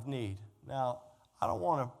time of need. Now, I don't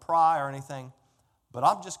want to pry or anything, but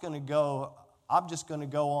I'm just going to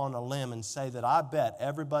go on a limb and say that I bet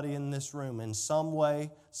everybody in this room in some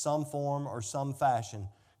way, some form, or some fashion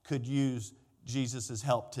could use Jesus'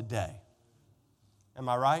 help today. Am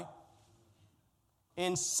I right?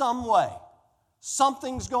 In some way.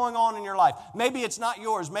 Something's going on in your life. Maybe it's not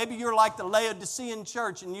yours. Maybe you're like the Laodicean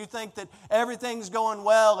church and you think that everything's going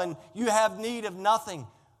well and you have need of nothing.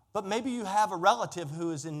 But maybe you have a relative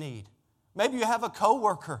who is in need. Maybe you have a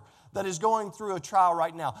coworker that is going through a trial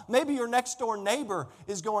right now. Maybe your next door neighbor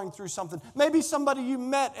is going through something. Maybe somebody you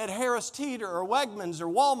met at Harris Teeter or Wegmans or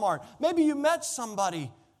Walmart. Maybe you met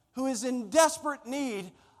somebody who is in desperate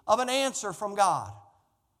need of an answer from God.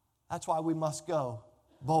 That's why we must go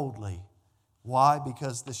boldly. Why?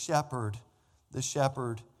 Because the shepherd,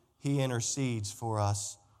 He intercedes for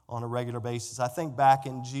us on a regular basis. I think back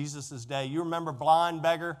in Jesus' day, you remember a blind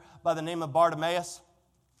beggar by the name of Bartimaeus?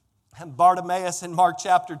 And Bartimaeus in Mark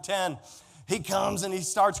chapter 10, he comes and he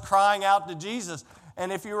starts crying out to Jesus.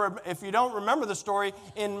 And if you don't remember the story,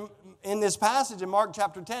 in this passage in Mark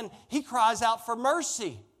chapter 10, he cries out for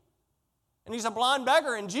mercy. And he's a blind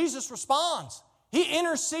beggar, and Jesus responds. He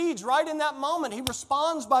intercedes right in that moment. He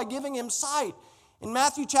responds by giving him sight. In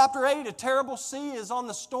Matthew chapter 8, a terrible storm is on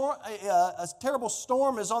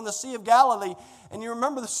the Sea of Galilee. And you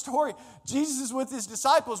remember the story. Jesus is with His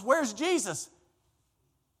disciples. Where's Jesus?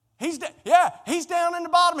 He's down in the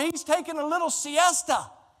bottom. He's taking a little siesta.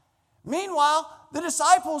 Meanwhile, the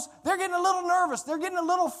disciples, they're getting a little nervous. They're getting a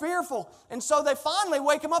little fearful. And so they finally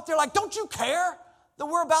wake him up. They're like, don't you care that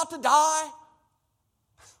we're about to die?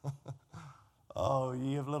 Oh,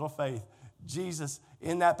 ye of little faith. Jesus,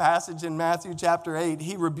 in that passage in Matthew chapter 8,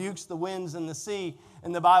 He rebukes the winds and the sea.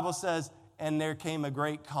 And the Bible says, and there came a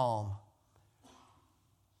great calm.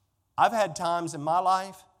 I've had times in my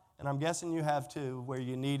life, and I'm guessing you have too, where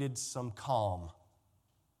you needed some calm.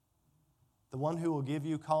 The one who will give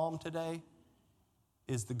you calm today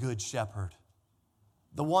is the Good Shepherd.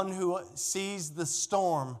 The one who sees the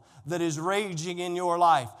storm that is raging in your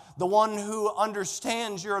life. The one who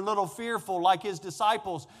understands you're a little fearful like His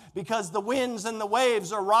disciples because the winds and the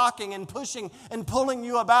waves are rocking and pushing and pulling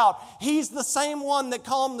you about. He's the same one that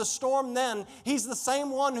calmed the storm then. He's the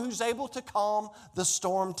same one who's able to calm the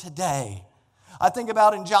storm today. I think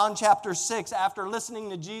about in John chapter 6, after listening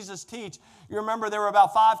to Jesus teach, you remember there were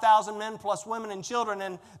about 5,000 men plus women and children,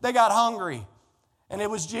 and they got hungry. And it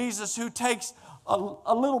was Jesus who takes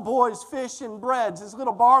a little boy's fish and breads, his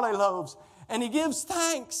little barley loaves, and He gives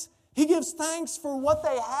thanks. He gives thanks for what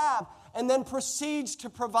they have and then proceeds to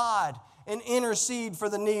provide and intercede for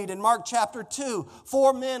the need. In Mark chapter 2,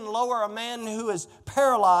 4 men lower a man who is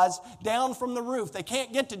paralyzed down from the roof. They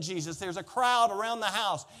can't get to Jesus. There's a crowd around the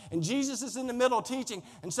house, and Jesus is in the middle teaching.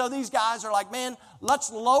 And so these guys are like, man,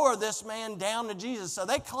 let's lower this man down to Jesus. So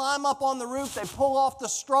they climb up on the roof, they pull off the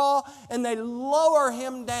straw, and they lower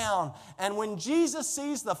him down. And when Jesus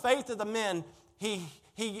sees the faith of the men,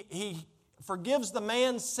 He forgives the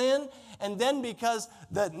man's sin. And then because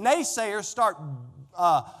the naysayers start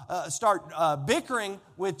bickering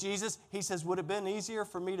with Jesus, He says, would it have been easier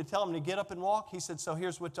for me to tell him to get up and walk? He said, so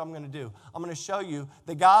here's what I'm going to do. I'm going to show you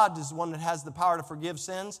that God is the one that has the power to forgive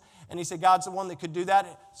sins. And He said, God's the one that could do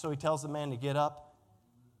that. So He tells the man to get up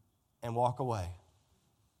and walk away.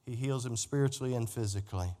 He heals him spiritually and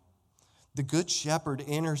physically. The Good Shepherd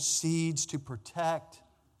intercedes to protect,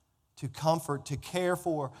 to comfort, to care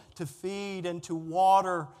for, to feed, and to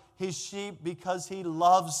water His sheep because He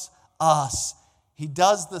loves us. He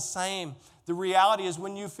does the same. The reality is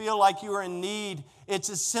when you feel like you are in need, it's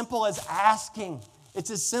as simple as asking.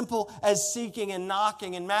 It's as simple as seeking and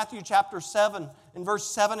knocking. In Matthew chapter 7, in verse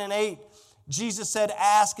 7 and 8, Jesus said,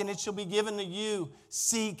 ask and it shall be given to you.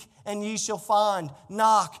 Seek and ye shall find.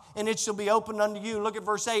 Knock and it shall be opened unto you. Look at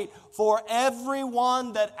verse 8. For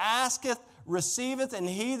everyone that asketh receiveth, and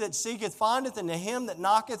he that seeketh findeth, and to him that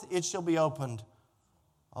knocketh it shall be opened.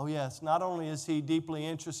 Oh yes, not only is He deeply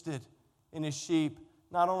interested in His sheep,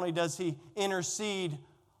 not only does He intercede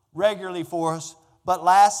regularly for us, but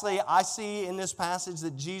lastly, I see in this passage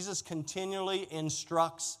that Jesus continually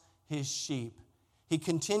instructs His sheep. He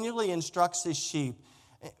continually instructs His sheep.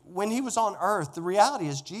 when he was on earth, the reality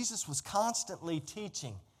is Jesus was constantly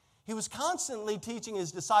teaching. He was constantly teaching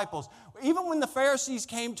his disciples. Even when the Pharisees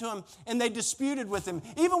came to him and they disputed with him,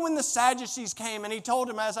 even when the Sadducees came and he told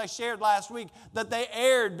them, as I shared last week, that they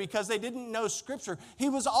erred because they didn't know Scripture, he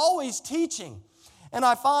was always teaching. And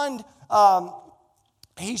I find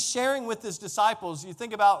he's sharing with his disciples. You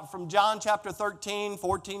think about from John chapter 13,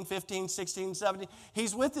 14, 15, 16, 17.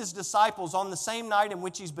 He's with his disciples on the same night in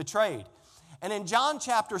which he's betrayed. And in John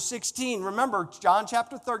chapter 16, remember, John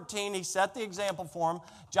chapter 13, he set the example for them.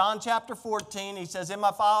 John chapter 14, he says, in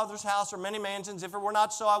my Father's house are many mansions. If it were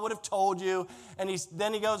not so, I would have told you. And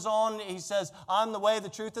then he goes on, he says, I'm the way, the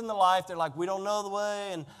truth, and the life. They're like, we don't know the way.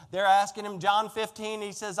 And they're asking him. John 15,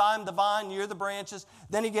 he says, I'm the vine, you're the branches.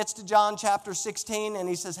 Then he gets to John chapter 16, and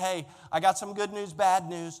he says, hey, I got some good news, bad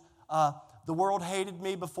news. The world hated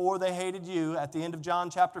me before they hated you. At the end of John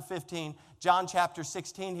chapter 15, John chapter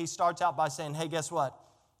 16, he starts out by saying, hey, guess what?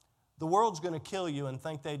 The world's going to kill you and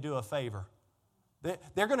think they do a favor.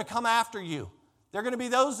 They're going to come after you. They're going to be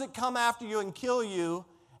those that come after you and kill you,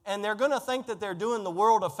 and they're going to think that they're doing the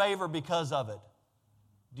world a favor because of it.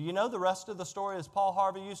 Do you know the rest of the story, as Paul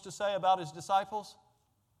Harvey used to say about his disciples?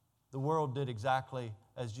 The world did exactly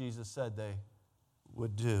as Jesus said they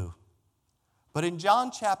would do. But in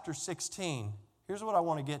John chapter 16, here's what I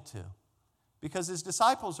want to get to, because his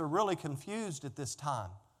disciples are really confused at this time.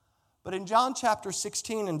 But in John chapter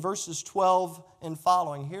 16 and verses 12 and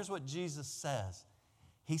following, here's what Jesus says.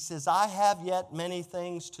 He says, I have yet many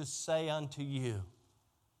things to say unto you.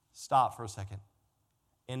 Stop for a second.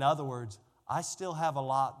 In other words, I still have a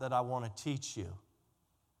lot that I want to teach you. You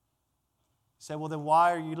say, well, then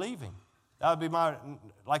why are you leaving? That would be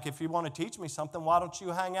like if you want to teach me something, why don't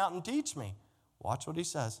you hang out and teach me? Watch what he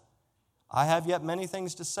says. I have yet many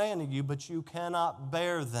things to say unto you, but you cannot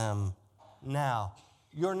bear them now.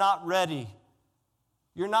 You're not ready.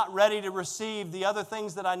 You're not ready to receive the other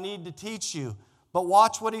things that I need to teach you. But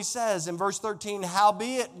watch what he says in verse 13.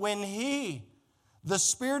 Howbeit, when he, the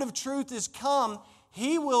Spirit of truth, is come,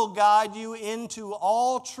 he will guide you into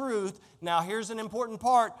all truth. Now here's an important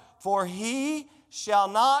part. For he shall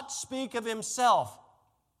not speak of himself.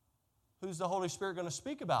 Who's the Holy Spirit going to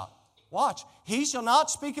speak about? Watch. He shall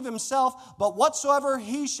not speak of himself, but whatsoever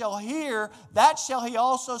he shall hear, that shall he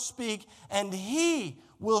also speak, and he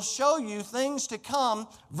will show you things to come.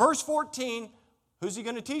 Verse 14, who's he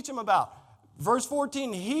going to teach him about? Verse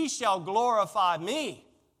 14, he shall glorify me,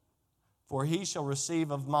 for he shall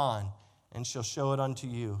receive of mine, and shall show it unto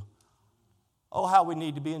you. Oh, how we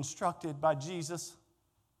need to be instructed by Jesus.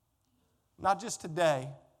 Not just today.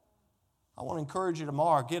 I want to encourage you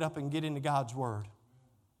tomorrow, get up and get into God's Word.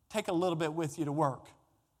 Take a little bit with you to work.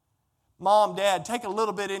 Mom, Dad, take a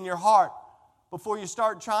little bit in your heart before you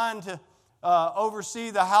start trying to oversee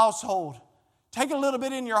the household. Take a little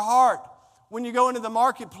bit in your heart when you go into the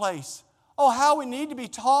marketplace. Oh, how we need to be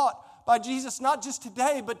taught by Jesus, not just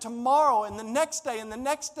today, but tomorrow and the next day and the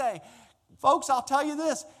next day. Folks, I'll tell you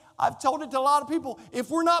this. I've told it to a lot of people. If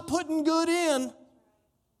we're not putting good in,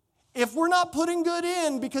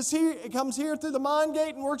 because it comes here through the mind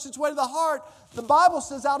gate and works its way to the heart, the Bible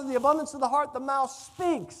says out of the abundance of the heart, the mouth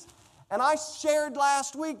speaks. And I shared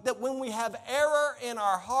last week that when we have error in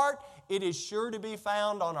our heart, it is sure to be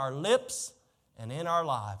found on our lips and in our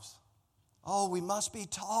lives. Oh, we must be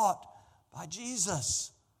taught by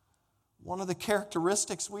Jesus. One of the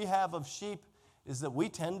characteristics we have of sheep is that we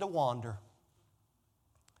tend to wander.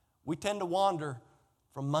 We tend to wander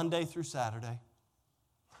from Monday through Saturday.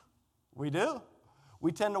 We do.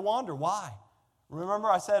 We tend to wander. Why? Remember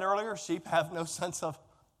I said earlier, sheep have no sense of,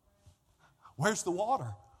 where's the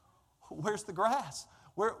water? Where's the grass?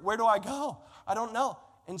 Where do I go? I don't know.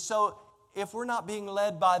 And so if we're not being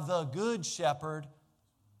led by the good shepherd,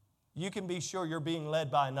 you can be sure you're being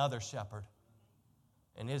led by another shepherd.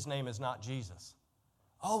 And his name is not Jesus.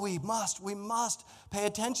 Oh, we must pay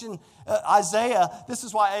attention. Isaiah, this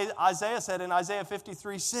is why Isaiah said in Isaiah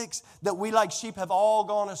 53:6 that we like sheep have all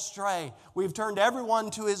gone astray. We've turned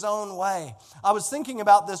everyone to his own way. I was thinking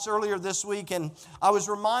about this earlier this week, and I was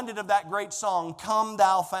reminded of that great song, Come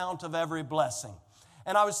Thou Fount of Every Blessing.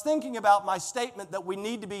 And I was thinking about my statement that we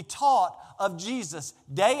need to be taught of Jesus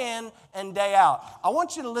day in and day out. I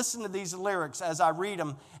want you to listen to these lyrics as I read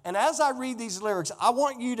them. And as I read these lyrics, I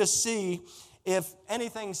want you to see if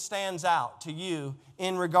anything stands out to you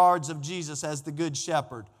in regards of Jesus as the Good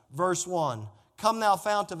Shepherd. Verse 1, Come thou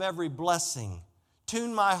fount of every blessing,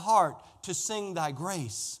 tune my heart to sing thy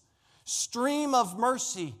grace. Stream of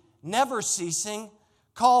mercy, never ceasing,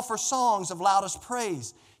 call for songs of loudest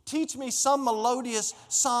praise. Teach me some melodious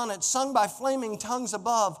sonnet sung by flaming tongues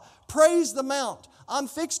above. Praise the mount, I'm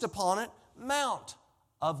fixed upon it, mount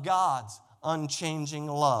of God's unchanging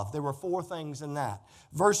love. There were 4 things in that.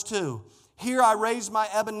 Verse 2, here I raise my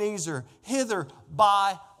Ebenezer, hither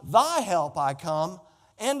by thy help I come,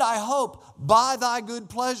 and I hope by thy good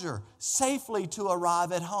pleasure safely to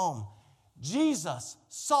arrive at home. Jesus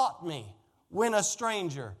sought me when a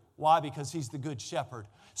stranger. Why? Because he's the good shepherd.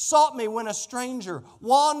 Sought me when a stranger,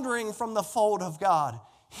 wandering from the fold of God.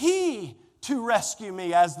 He to rescue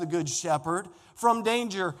me as the good shepherd, from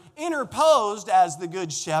danger interposed as the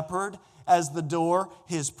good shepherd, as the door,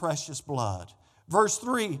 his precious blood. Verse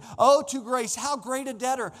 3, oh, to grace, how great a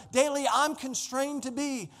debtor daily I'm constrained to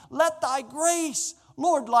be. Let thy grace,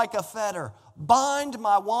 Lord, like a fetter, bind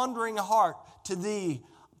my wandering heart to thee.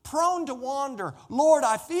 Prone to wander, Lord,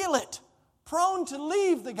 I feel it. Prone to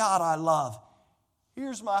leave the God I love.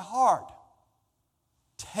 Here's my heart.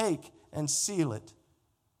 Take and seal it.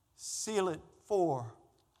 Seal it for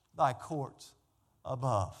thy courts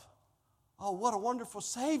above. Oh, what a wonderful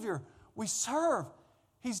Savior we serve.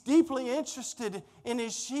 He's deeply interested in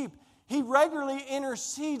His sheep. He regularly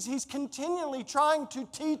intercedes. He's continually trying to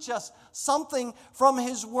teach us something from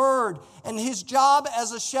His Word. And His job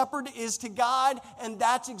as a shepherd is to guide, and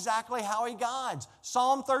that's exactly how He guides.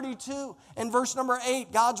 Psalm 32 and verse number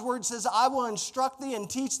 8, God's Word says, I will instruct thee and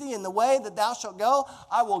teach thee in the way that thou shalt go.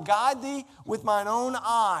 I will guide thee with mine own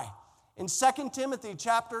eye. In 2 Timothy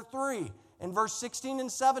chapter 3, in verse 16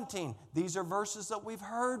 and 17, these are verses that we've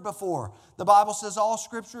heard before. The Bible says all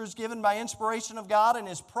Scripture is given by inspiration of God and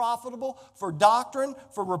is profitable for doctrine,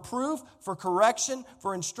 for reproof, for correction,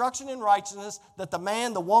 for instruction in righteousness, that the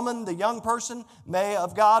man, the woman, the young person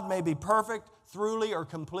of God may be perfect, thoroughly or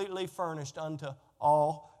completely furnished unto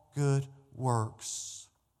all good works.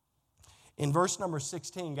 In verse number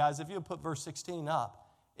 16, guys, if you put verse 16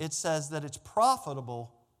 up, it says that it's profitable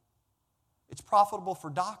for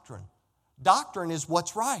doctrine. Doctrine is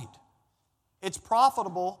what's right. It's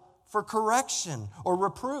profitable for correction or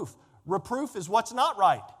reproof. Reproof is what's not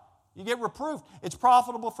right. You get reproved. It's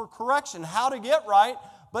profitable for correction, how to get right.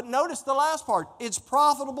 But notice the last part. It's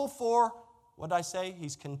profitable for, what did I say?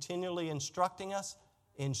 He's continually instructing us.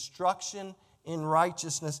 Instruction in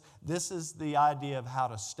righteousness. This is the idea of how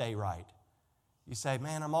to stay right. You say,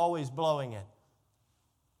 man, I'm always blowing it.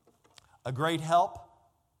 A great help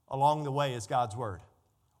along the way is God's Word.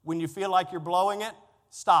 When you feel like you're blowing it,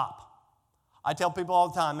 stop. I tell people all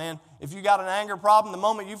the time, man, if you got an anger problem, the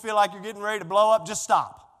moment you feel like you're getting ready to blow up, just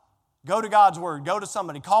stop. Go to God's Word. Go to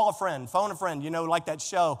somebody. Call a friend. Phone a friend. You know, like that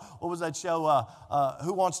show. What was that show?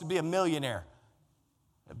 Who Wants to Be a Millionaire?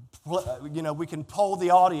 You know, we can poll the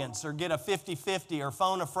audience or get a 50-50 or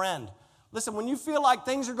phone a friend. Listen, when you feel like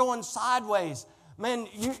things are going sideways, man,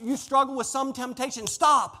 you struggle with some temptation,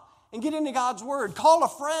 stop and get into God's Word. Call a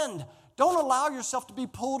friend. Don't allow yourself to be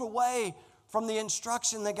pulled away from the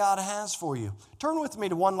instruction that God has for you. Turn with me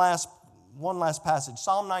to one last passage,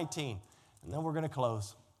 Psalm 19, and then we're going to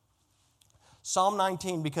close. Psalm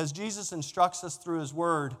 19, because Jesus instructs us through His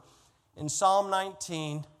Word. In Psalm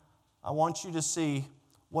 19, I want you to see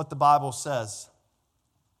what the Bible says.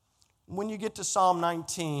 When you get to Psalm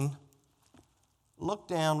 19, look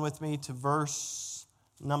down with me to verse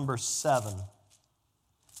number 7.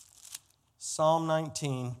 Psalm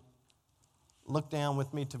 19. Look down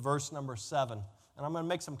with me to verse number 7. And I'm going to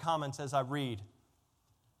make some comments as I read.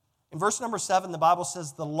 In verse number 7, the Bible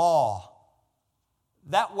says the law.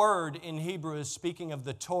 That word in Hebrew is speaking of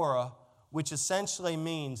the Torah, which essentially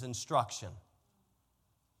means instruction.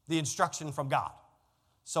 The instruction from God.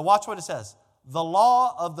 So watch what it says. The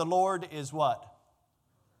law of the Lord is what?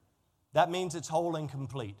 That means it's whole and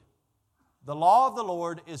complete. The law of the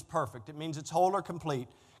Lord is perfect. It means it's whole or complete.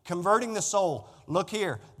 Converting the soul. Look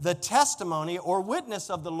here. The testimony or witness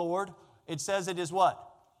of the Lord, it says it is what?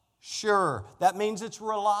 Sure. That means it's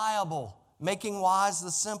reliable. Making wise the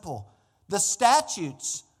simple. The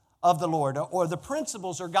statutes of the Lord, or the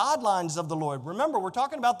principles or guidelines of the Lord. Remember, we're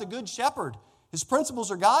talking about the Good Shepherd. His principles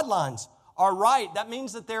or guidelines are right. That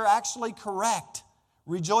means that they're actually correct.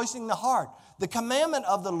 Rejoicing the heart. The commandment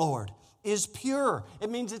of the Lord is pure. It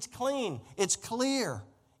means it's clean. It's clear.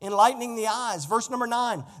 Enlightening the eyes. Verse number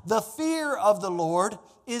 9. The fear of the Lord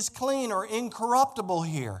is clean or incorruptible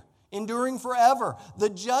here. Enduring forever. The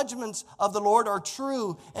judgments of the Lord are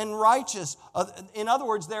true and righteous. In other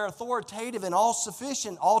words, they're authoritative and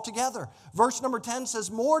all-sufficient altogether. Verse number 10 says,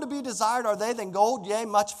 more to be desired are they than gold, yea,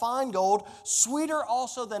 much fine gold, sweeter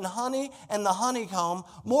also than honey and the honeycomb.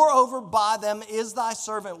 Moreover, by them is thy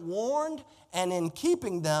servant warned, and in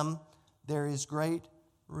keeping them there is great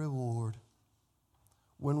reward.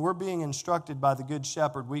 When we're being instructed by the Good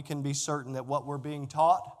Shepherd, we can be certain that what we're being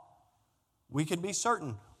taught, we can be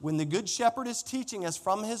certain when the Good Shepherd is teaching us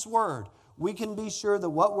from His Word, we can be sure that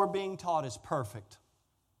what we're being taught is perfect.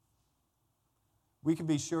 We can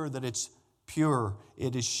be sure that it's pure,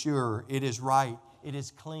 it is sure, it is right, it is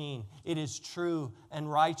clean, it is true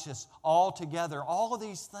and righteous all together. All of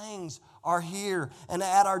these things are here and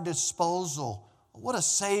at our disposal. What a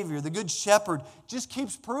Savior. The Good Shepherd just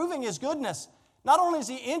keeps proving His goodness. Not only is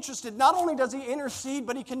He interested, not only does He intercede,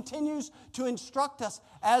 but He continues to instruct us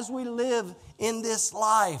as we live in this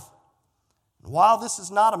life. While this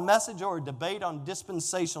is not a message or a debate on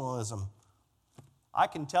dispensationalism, I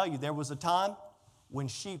can tell you there was a time when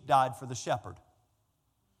sheep died for the shepherd.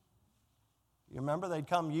 You remember they'd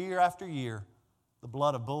come year after year, the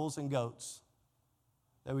blood of bulls and goats.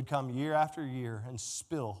 They would come year after year and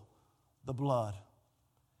spill the blood.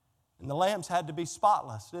 And the lambs had to be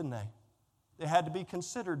spotless, didn't they? They had to be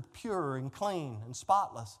considered pure and clean and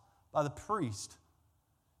spotless by the priest.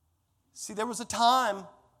 See, there was a time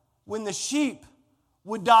when the sheep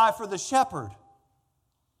would die for the shepherd.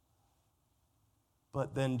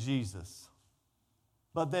 But then Jesus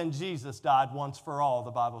died once for all,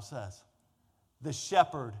 the Bible says. The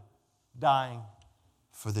shepherd dying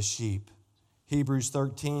for the sheep. Hebrews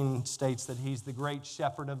 13 states that He's the great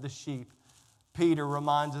shepherd of the sheep. Peter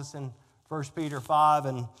reminds us in 1 Peter 5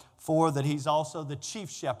 and 4 that He's also the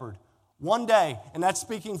chief shepherd. One day, and that's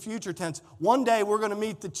speaking future tense, one day we're going to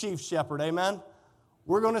meet the chief shepherd, amen?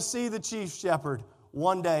 We're going to see the chief shepherd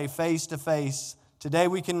one day face to face. Today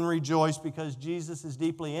we can rejoice because Jesus is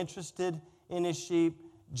deeply interested in His sheep.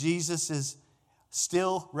 Jesus is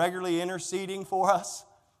still regularly interceding for us.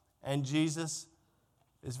 And Jesus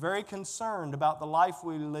is very concerned about the life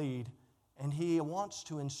we lead. And He wants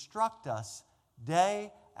to instruct us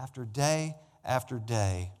day after day after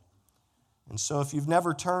day. And so if you've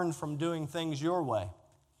never turned from doing things your way,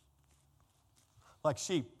 like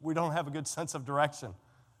sheep, we don't have a good sense of direction.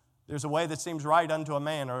 There's a way that seems right unto a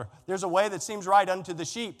man, or there's a way that seems right unto the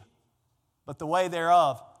sheep, but the way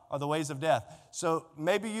thereof are the ways of death. So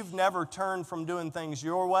maybe you've never turned from doing things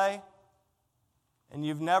your way, and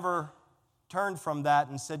you've never turned from that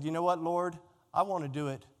and said, you know what, Lord, I want to do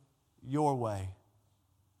it your way.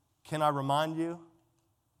 Can I remind you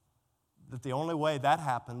that the only way that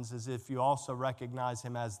happens is if you also recognize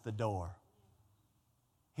Him as the door.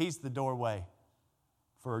 He's the doorway.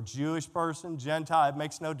 For a Jewish person, Gentile, it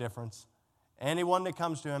makes no difference. Anyone that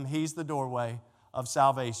comes to Him, He's the doorway of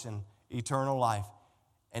salvation, eternal life.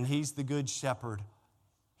 And He's the Good Shepherd.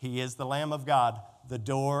 He is the Lamb of God, the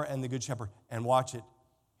door and the Good Shepherd. And watch it,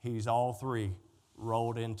 He's all three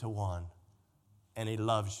rolled into one. And He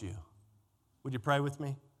loves you. Would you pray with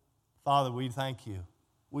me? Father, we thank You.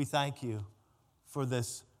 We thank You for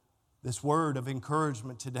this word of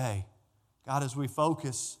encouragement today. God, as we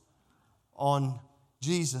focus on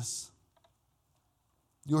Jesus,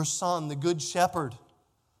 Your Son, the Good Shepherd,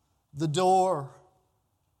 the door,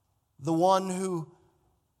 the one who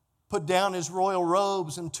put down His royal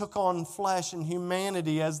robes and took on flesh and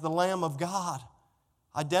humanity as the Lamb of God,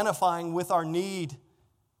 identifying with our need,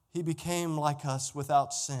 He became like us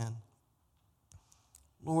without sin.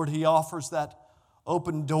 Lord, He offers that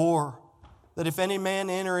open door that if any man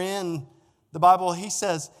enter in, the Bible, He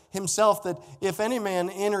says Himself that if any man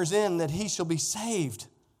enters in, that he shall be saved.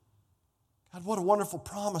 God, what a wonderful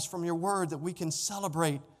promise from Your word that we can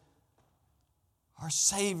celebrate our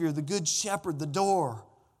Savior, the Good Shepherd, the door,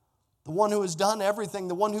 the one who has done everything,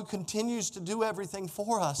 the one who continues to do everything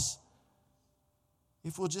for us,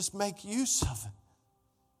 if we'll just make use of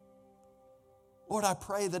it. Lord, I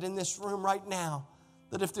pray that in this room right now,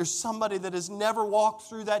 that if there's somebody that has never walked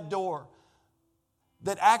through that door,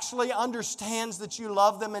 that actually understands that You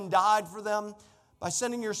love them and died for them by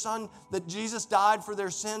sending Your Son, that Jesus died for their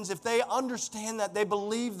sins, if they understand that, they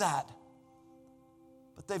believe that,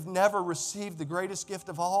 but they've never received the greatest gift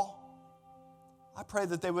of all, I pray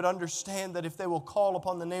that they would understand that if they will call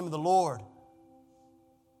upon the name of the Lord,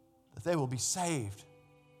 that they will be saved.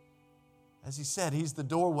 As He said, He's the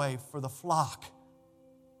doorway for the flock.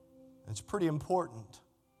 It's pretty important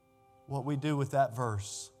what we do with that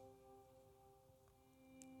verse.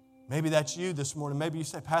 Maybe that's you this morning. Maybe you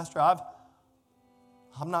say, Pastor,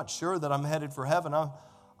 I'm not sure that I'm headed for heaven.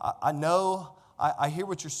 I know, I hear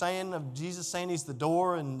what you're saying of Jesus saying He's the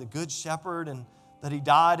door and the Good Shepherd and that He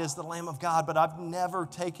died as the Lamb of God, but I've never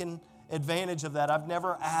taken advantage of that. I've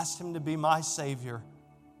never asked Him to be my Savior.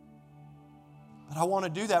 But I want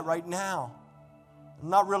to do that right now. I'm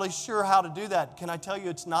not really sure how to do that. Can I tell you,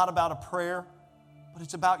 it's not about a prayer, but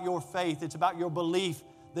it's about your faith. It's about your belief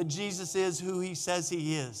that Jesus is who He says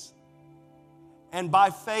He is. And by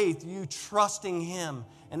faith, you trusting Him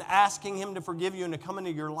and asking Him to forgive you and to come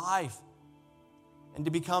into your life and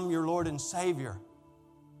to become your Lord and Savior.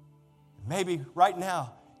 Maybe right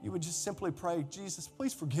now you would just simply pray, Jesus,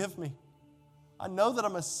 please forgive me. I know that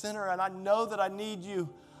I'm a sinner and I know that I need you.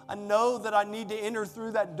 I know that I need to enter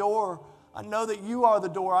through that door. I know that you are the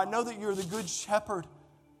door. I know that you're the good shepherd.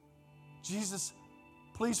 Jesus,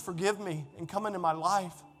 please forgive me and come into my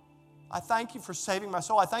life. I thank you for saving my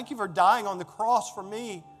soul. I thank you for dying on the cross for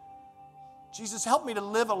me. Jesus, help me to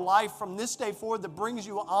live a life from this day forward that brings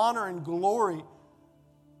you honor and glory.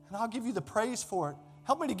 And I'll give you the praise for it.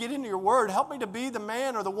 Help me to get into your word. Help me to be the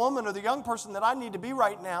man or the woman or the young person that I need to be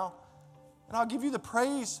right now. And I'll give you the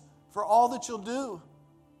praise for all that you'll do.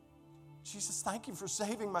 Jesus, thank you for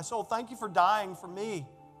saving my soul. Thank you for dying for me.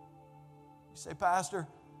 You say, Pastor,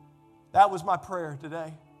 that was my prayer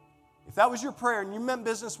today. If that was your prayer and you meant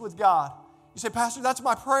business with God, you say, Pastor, that's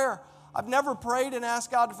my prayer. I've never prayed and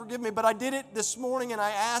asked God to forgive me, but I did it this morning and I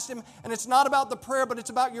asked Him. And it's not about the prayer, but it's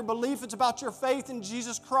about your belief. It's about your faith in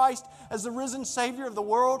Jesus Christ as the risen Savior of the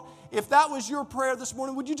world. If that was your prayer this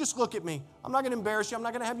morning, would you just look at me? I'm not going to embarrass you. I'm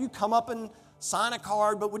not going to have you come up and sign a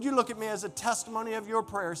card, but would you look at me as a testimony of your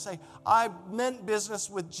prayer? Say, I meant business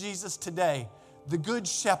with Jesus today, the Good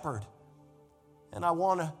Shepherd, and I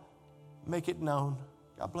want to make it known.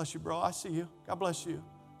 God bless you, bro. I see you. God bless you.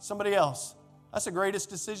 Somebody else. That's the greatest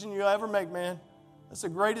decision you'll ever make, man. That's the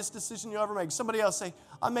greatest decision you'll ever make. Somebody else say,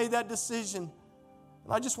 I made that decision.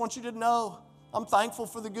 And I just want you to know, I'm thankful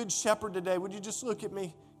for the Good Shepherd today. Would you just look at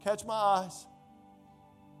me? Catch my eyes.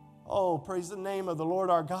 Oh, praise the name of the Lord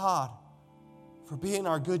our God for being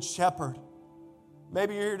our Good Shepherd.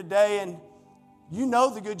 Maybe you're here today and you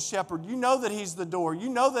know the Good Shepherd. You know that He's the door. You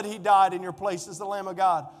know that He died in your place as the Lamb of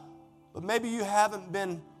God. But maybe you haven't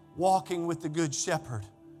been walking with the Good Shepherd.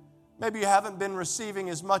 Maybe you haven't been receiving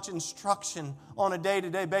as much instruction on a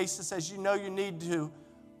day-to-day basis as you know you need to.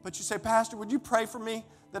 But you say, Pastor, would you pray for me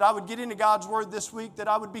that I would get into God's Word this week, that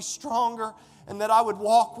I would be stronger, and that I would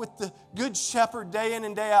walk with the Good Shepherd day in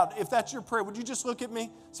and day out? If that's your prayer, would you just look at me?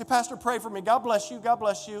 Say, Pastor, pray for me. God bless you. God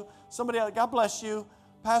bless you. Somebody else, God bless you.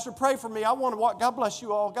 Pastor, pray for me. I want to walk. God bless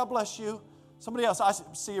you all. God bless you. Somebody else, I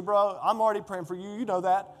see you, bro. I'm already praying for you. You know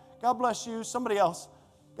that. God bless you. Somebody else.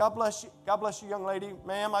 God bless you. God bless you, young lady.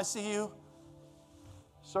 Ma'am, I see you.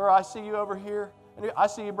 Sir, I see you over here. I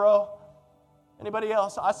see you, bro. Anybody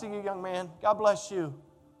else? I see you, young man. God bless you.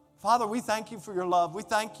 Father, we thank you for your love. We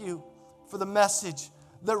thank you for the message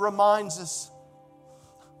that reminds us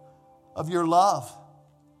of your love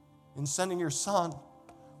in sending your Son.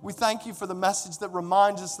 We thank you for the message that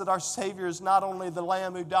reminds us that our Savior is not only the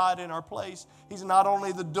Lamb who died in our place. He's not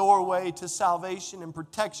only the doorway to salvation and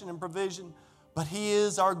protection and provision, but He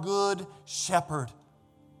is our Good Shepherd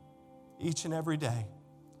each and every day.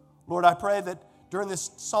 Lord, I pray that during this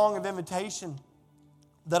song of invitation,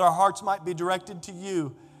 that our hearts might be directed to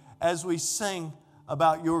you as we sing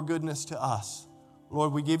about your goodness to us.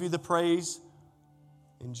 Lord, we give you the praise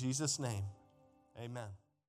in Jesus' name. Amen.